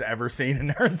anybody's ever seen in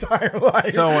their entire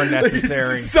life. So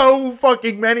unnecessary. So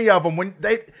fucking many of them. When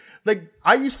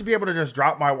I used to be able to just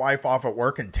drop my wife off at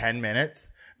work in 10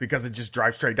 minutes because it just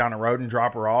drives straight down the road and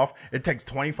drop her off. It takes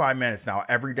 25 minutes now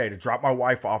every day to drop my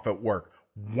wife off at work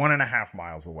 1.5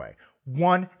 miles away.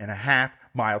 1.5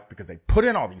 miles because they put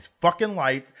in all these fucking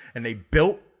lights and they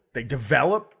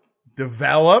developed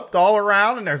all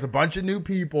around, and there's a bunch of new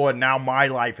people, and now my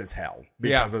life is hell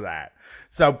because of that.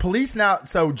 So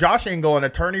Josh Engel, an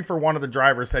attorney for one of the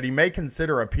drivers, said he may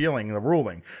consider appealing the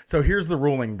ruling. So here's the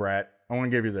ruling, Brett. I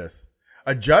want to give you this.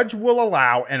 A judge will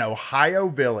allow an Ohio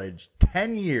village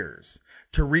 10 years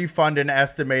to refund an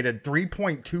estimated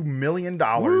 $3.2 million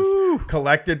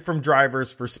collected from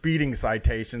drivers for speeding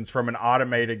citations from an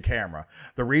automated camera.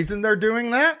 The reason they're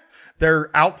doing that?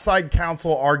 Their outside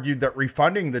counsel argued that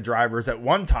refunding the drivers at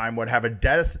one time would have a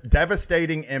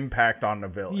devastating impact on the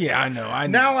village. Yeah, I know.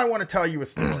 Now I want to tell you a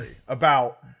story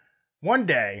about one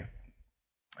day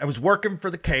I was working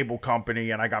for the cable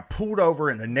company and I got pulled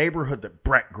over in the neighborhood that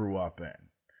Brett grew up in.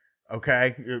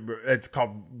 Okay? It's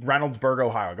called Reynoldsburg,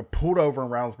 Ohio. I got pulled over in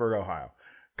Reynoldsburg, Ohio.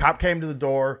 Cop came to the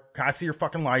door. Can I see your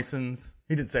fucking license?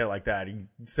 He didn't say it like that. He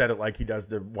said it like he does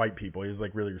to white people. He was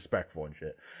like really respectful and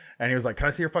shit. And he was like, can I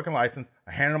see your fucking license?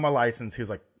 I handed him my license. He was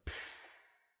like,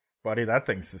 buddy, that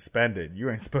thing's suspended.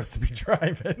 You ain't supposed to be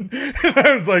driving. And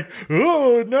I was like,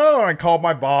 oh no. I called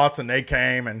my boss and they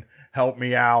came and helped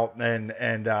me out. And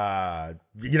I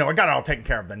got it all taken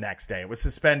care of the next day. It was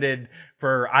suspended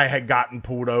I had gotten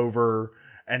pulled over.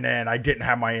 And then I didn't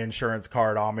have my insurance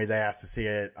card on me. They asked to see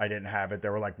it. I didn't have it. They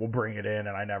were like, we'll bring it in.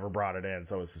 And I never brought it in.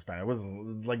 So it was suspended. It was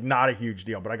like not a huge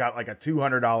deal, but I got like a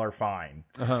 $200 fine.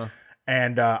 Uh-huh.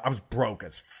 And I was broke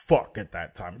as fuck at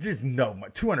that time. Just no,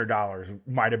 $200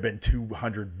 might have been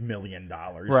 $200 million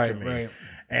to me. Right.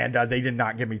 And they did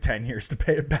not give me 10 years to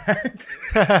pay it back.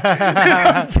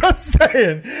 I'm just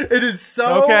saying, it is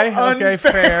so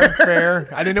unfair. Fair.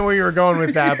 I didn't know where you were going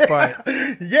with that,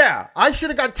 but yeah, I should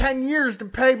have got 10 years to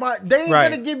pay they ain't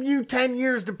gonna give you 10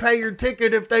 years to pay your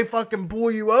ticket if they fucking pull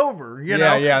you over. You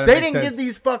know, they didn't give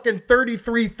these fucking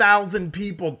 33,000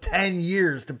 people 10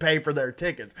 years to pay for their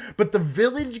tickets, but the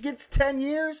village gets 10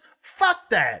 years. Fuck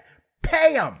that.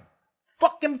 Pay them.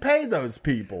 Fucking pay those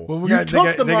people. Well, they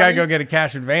gotta go get a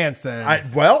cash advance then.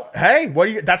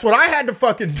 That's what I had to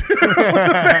fucking do to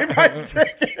pay my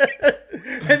ticket.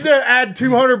 And to add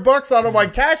 $200 out of my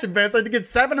cash advance, I had to get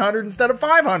 $700 instead of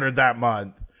 $500 that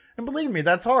month. And believe me,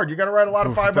 that's hard. You got to write a lot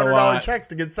of $500 checks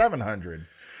to get $700.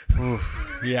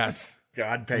 Yes.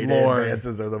 God, payday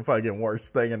advances are the fucking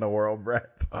worst thing in the world, Brett.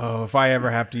 Oh, if I ever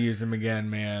have to use them again,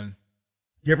 man.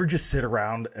 You ever just sit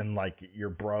around and like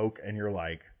you're broke and you're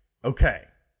like, okay,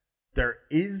 there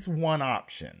is one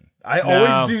option. I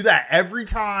always do that. Every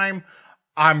time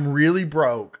I'm really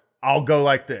broke, I'll go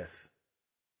like this.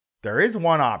 There is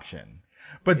one option,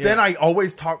 But then I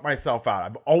always talk myself out.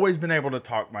 I've always been able to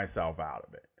talk myself out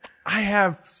of it. I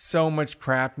have so much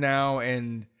crap now,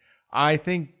 and I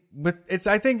think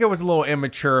it was a little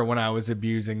immature when I was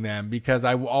abusing them because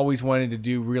I always wanted to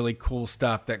do really cool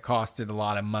stuff that costed a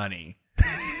lot of money.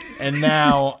 And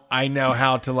now I know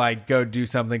how to like go do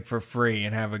something for free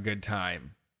and have a good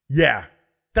time. Yeah,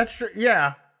 that's true.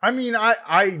 Yeah. I mean,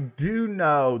 I do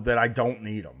know that I don't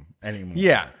need them anymore.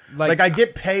 Yeah. Like I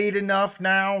get paid enough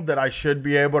now that I should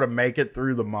be able to make it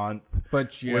through the month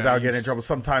without getting in trouble.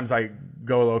 Sometimes I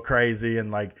go a little crazy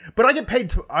and but I get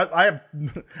paid I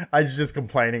was just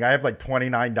complaining. I have like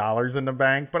 $29 in the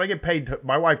bank, but I get paid.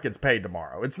 My wife gets paid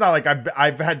tomorrow. It's not like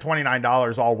I've had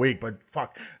 $29 all week, but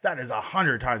fuck, that is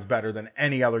 100 times better than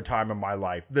any other time in my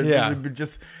life.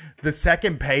 Just the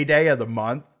second payday of the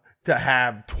month. To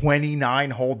have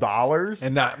 $29 whole dollars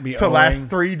and not be to owing.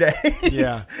 Last 3 days.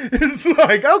 Yeah. It's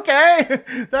like, okay,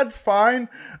 that's fine.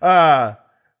 But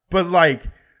like,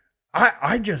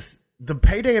 I just, the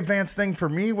payday advance thing for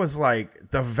me was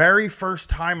like the very first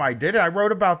time I did it. I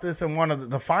wrote about this in one of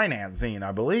the finance zine,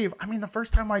 I believe. I mean, the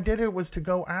first time I did it was to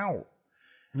go out.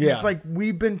 Yeah. It's like,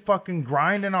 we've been fucking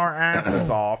grinding our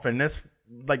asses off and this,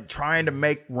 like trying to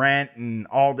make rent and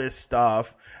all this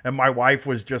stuff. And my wife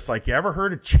was just like, you ever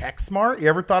heard of CheckSmart? You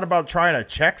ever thought about trying a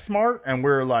CheckSmart? And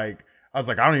we're like, I was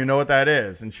like, I don't even know what that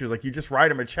is. And she was like, you just write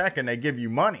them a check and they give you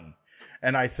money.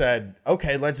 And I said,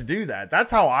 okay, let's do that.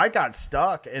 That's how I got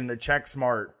stuck in the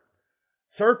CheckSmart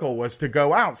circle, was to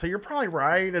go out. So you're probably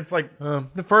right. It's like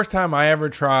the first time I ever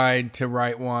tried to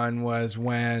write one was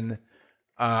when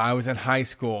I was in high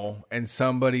school and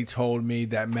somebody told me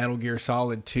that Metal Gear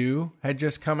Solid 2 had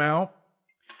just come out.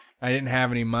 I didn't have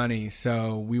any money,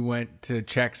 so we went to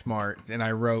CheckSmart and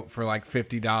I wrote for like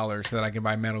 $50 so that I could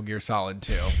buy Metal Gear Solid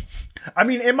 2. I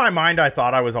mean, in my mind, I always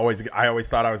thought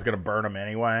I was going to burn them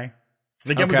anyway.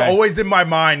 Like it was always in my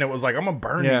mind. It was like, I'm going to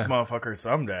burn these motherfuckers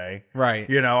someday. Right.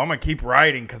 You know, I'm going to keep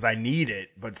writing because I need it.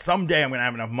 But someday I'm going to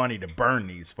have enough money to burn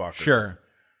these fuckers. Sure.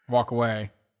 Walk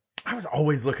away. I was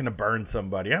always looking to burn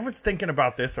somebody. I was thinking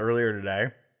about this earlier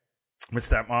today. My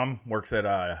stepmom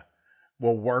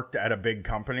worked at a big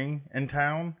company in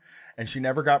town, and she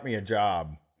never got me a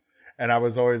job. And I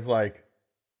was always like,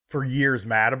 for years,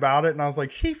 mad about it. And I was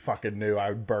like, she fucking knew I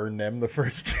would burn them the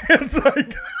first chance I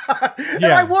got. Yeah. And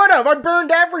I would have. I burned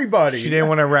everybody. She didn't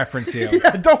want to reference you.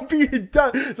 Yeah, don't be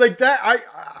like that.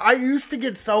 I used to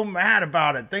get so mad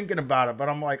about it, thinking about it, but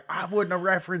I'm like, I wouldn't have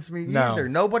referenced me either.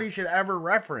 Nobody should ever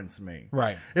reference me.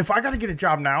 Right. If I got to get a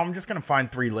job now, I'm just going to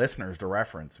find 3 listeners to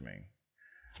reference me.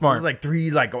 Smart. Like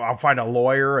 3, I'll find a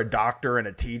lawyer, a doctor, and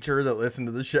a teacher that listen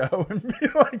to the show and be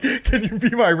like, can you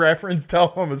be my reference? Tell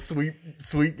them I'm a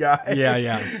sweet guy.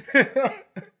 Yeah.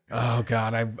 Oh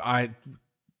God.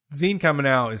 Zine coming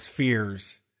out is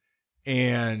fears.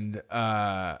 And,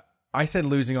 I said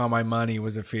losing all my money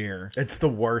was a fear. It's the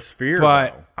worst fear.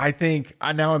 But though. I think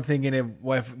now I'm thinking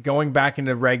if going back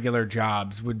into regular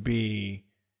jobs would be,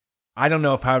 I don't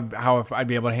know how I'd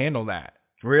be able to handle that.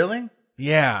 Really?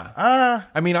 Yeah.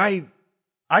 I mean,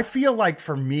 I feel like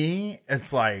for me,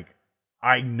 it's like,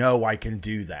 I know I can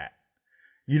do that.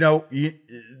 You know,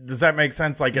 does that make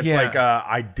sense? Like, it's like,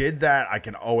 I did that. I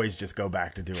can always just go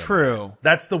back to doing it. True.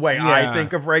 That's the way I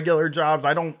think of regular jobs.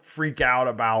 I don't freak out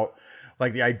about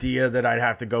like the idea that I'd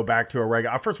have to go back to a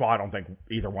regular. First of all, I don't think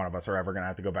either one of us are ever going to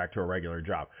have to go back to a regular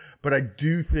job. But I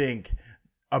do think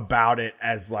about it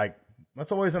as like,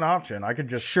 that's always an option. I could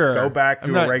just go back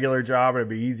to a regular job and it'd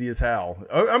be easy as hell.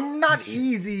 I'm not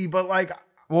easy, but like...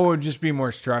 Well, it would just be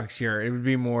more structure. It would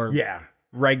be more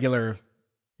regular.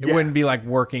 It wouldn't be like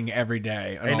working every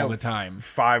day and all the time.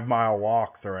 5-mile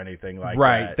walks or anything like that.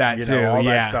 Right, that too. All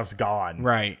that stuff's gone.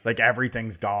 Right. Like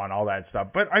everything's gone, all that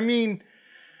stuff. But I mean...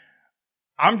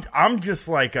 I'm just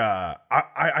like...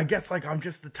 I guess like I'm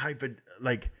just the type of...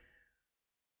 like.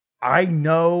 I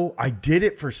know I did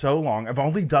it for so long. I've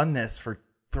only done this for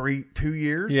 2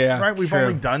 years. Yeah. Right. We've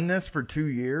only done this for 2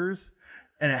 years,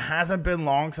 and it hasn't been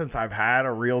long since I've had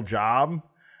a real job.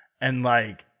 And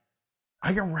like,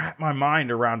 I can wrap my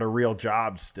mind around a real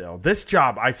job still. This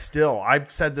job, I've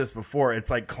said this before,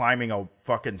 it's like climbing a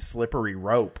fucking slippery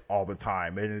rope all the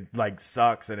time. And it like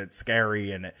sucks and it's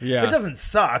scary and it doesn't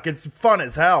suck. It's fun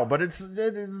as hell, but it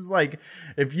is like,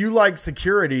 if you like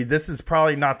security, this is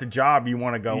probably not the job you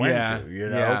want to go into, you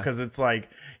know? Cause it's like,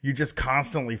 you just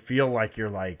constantly feel like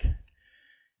you're like,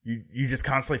 you just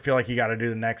constantly feel like you got to do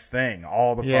the next thing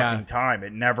all the fucking time.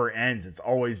 It never ends. It's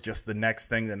always just the next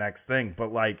thing.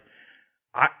 But like,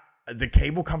 the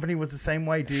cable company was the same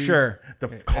way, dude. Sure. The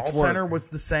call center was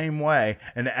the same way.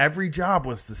 And every job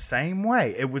was the same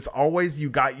way. It was always,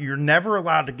 you're never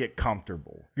allowed to get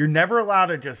comfortable. You're never allowed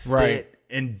to just sit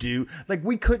and do, like,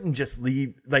 we couldn't just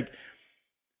leave, like,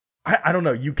 I don't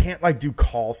know. You can't like do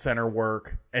call center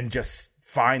work and just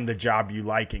find the job you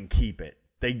like and keep it.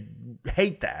 They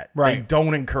hate that. Right. They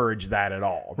don't encourage that at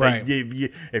all. Right.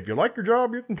 If you like your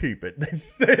job, you can keep it.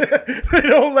 They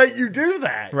don't let you do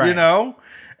that, right. you know?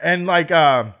 And like,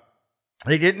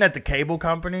 they didn't at the cable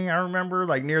company. I remember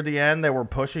like near the end, they were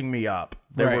pushing me up.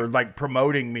 They right. were like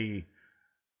promoting me.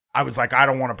 I was like, I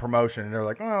don't want a promotion. And they're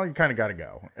like, well, you kind of got to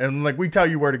go. And like, we tell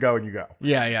you where to go and you go.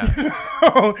 Yeah. Yeah.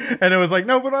 And it was like,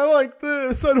 no, but I like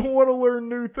this. I don't want to learn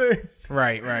new things.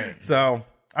 Right. Right. So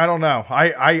I don't know.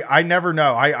 I never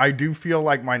know. I do feel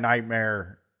like my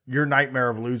nightmare, your nightmare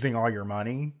of losing all your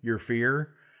money, your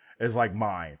fear is like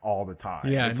mine all the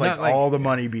time. Yeah. It's like all the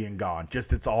money being gone.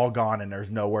 Just it's all gone and there's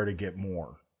nowhere to get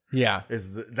more. Yeah.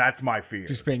 That's my fear.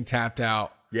 Just being tapped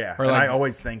out. Yeah. Or and like, I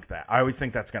always think that. I always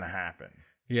think that's going to happen.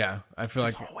 Yeah. I feel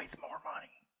There's like always more money.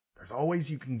 There's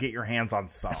always you can get your hands on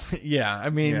something. yeah. I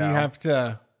mean, you have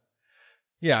to.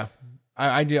 Yeah.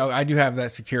 I do have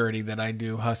that security that I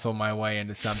do hustle my way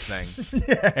into something.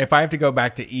 Yeah. If I have to go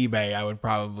back to eBay, I would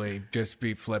probably just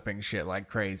be flipping shit like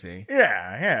crazy.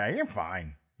 Yeah, you're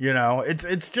fine. You know,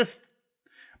 it's just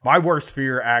my worst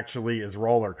fear actually is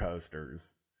roller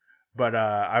coasters. But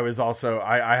I was also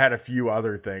I had a few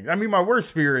other things. I mean, my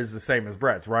worst fear is the same as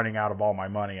Brett's, running out of all my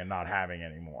money and not having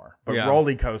any more. But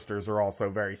roller coasters are also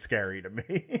very scary to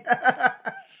me.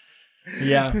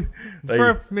 Yeah.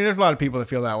 There's a lot of people that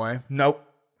feel that way. Nope.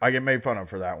 I get made fun of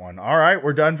for that one. All right,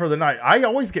 we're done for the night. I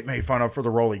always get made fun of for the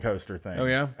roller coaster thing. Oh,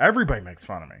 yeah? Everybody makes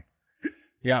fun of me.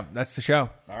 Yeah, that's the show.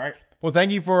 All right. Well,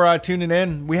 thank you for tuning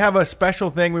in. We have a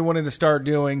special thing we wanted to start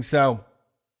doing. So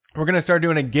we're going to start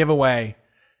doing a giveaway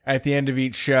at the end of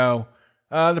each show.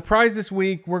 The prize this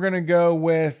week, we're going to go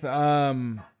with,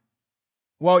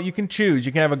 well, you can choose.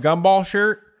 You can have a Gumball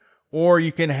shirt or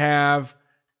you can have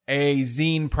a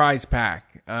zine prize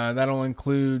pack. That'll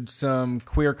include some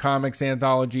queer comics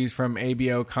anthologies from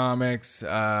ABO Comics,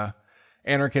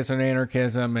 Anarchist on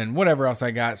Anarchism, and whatever else I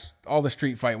got. All the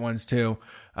Street Fight ones too.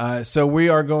 So we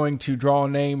are going to draw a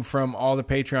name from all the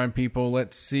Patreon people.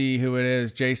 Let's see who it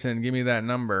is. Jason, give me that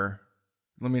number.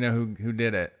 Let me know who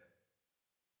did it.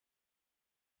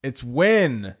 It's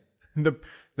Win.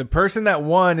 The person that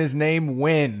won is named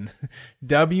Win.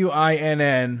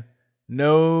 Winn.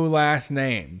 No last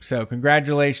name. So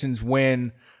congratulations,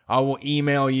 Win. I will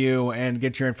email you and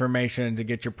get your information to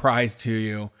get your prize to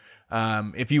you.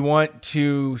 If you want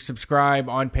to subscribe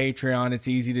on Patreon, it's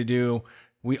easy to do.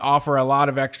 We offer a lot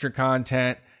of extra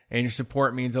content and your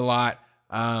support means a lot.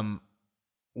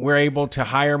 We're able to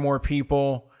hire more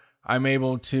people. I'm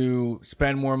able to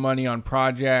spend more money on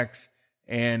projects,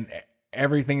 and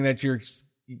everything that you're,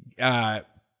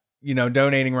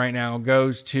 donating right now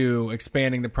goes to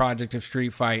expanding the project of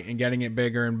Street Fight and getting it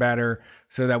bigger and better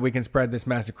so that we can spread this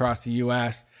mess across the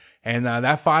U.S. And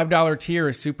that $5 tier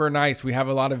is super nice. We have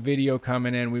a lot of video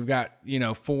coming in. We've got,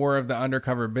 4 of the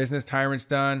Undercover Business Tyrants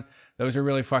done. Those are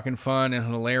really fucking fun and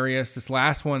hilarious. This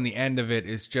last one, the end of it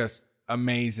is just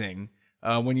amazing.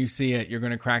 When you see it, you're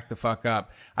going to crack the fuck up.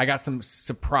 I got some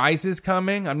surprises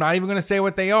coming. I'm not even going to say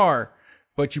what they are,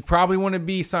 but you probably want to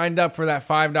be signed up for that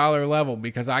 $5 level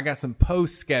because I got some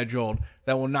posts scheduled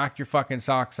that will knock your fucking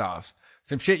socks off.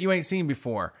 Some shit you ain't seen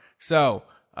before. So,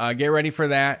 get ready for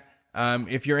that.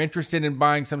 If you're interested in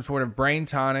buying some sort of brain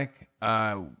tonic,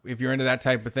 if you're into that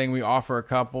type of thing, we offer a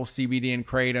couple, CBD and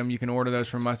Kratom. You can order those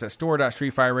from us at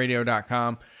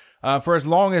store.streetfightradio.com. For as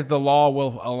long as the law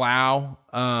will allow,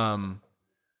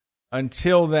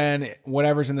 until then,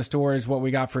 whatever's in the store is what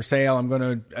we got for sale. I'm going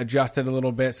to adjust it a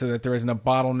little bit so that there isn't a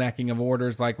bottlenecking of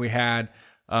orders like we had,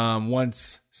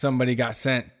 once someone got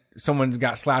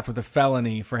slapped with a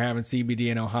felony for having CBD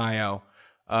in Ohio.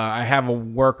 I have a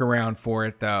workaround for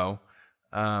it though.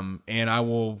 And I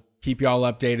will keep you all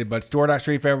updated, but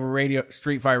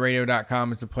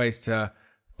streetfightradio.com is the place to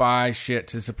buy shit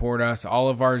to support us. All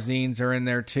of our zines are in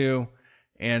there too.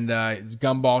 And,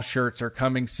 Gumball shirts are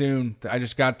coming soon. I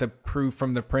just got the proof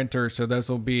from the printer. So those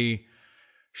will be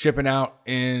shipping out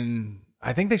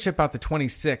I think they ship out the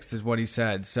 26th is what he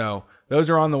said. So those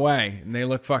are on the way and they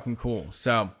look fucking cool.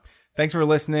 So thanks for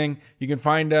listening. You can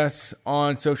find us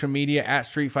on social media at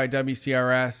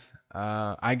StreetFightWCRS.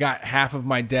 I got half of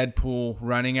my Deadpool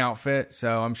running outfit,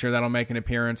 so I'm sure that'll make an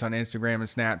appearance on Instagram and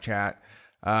Snapchat,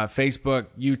 Facebook,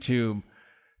 YouTube,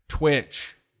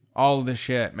 Twitch, all of the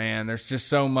shit, man. There's just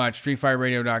so much.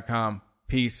 StreetFightRadio.com.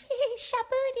 Peace.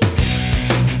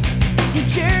 New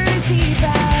Jersey.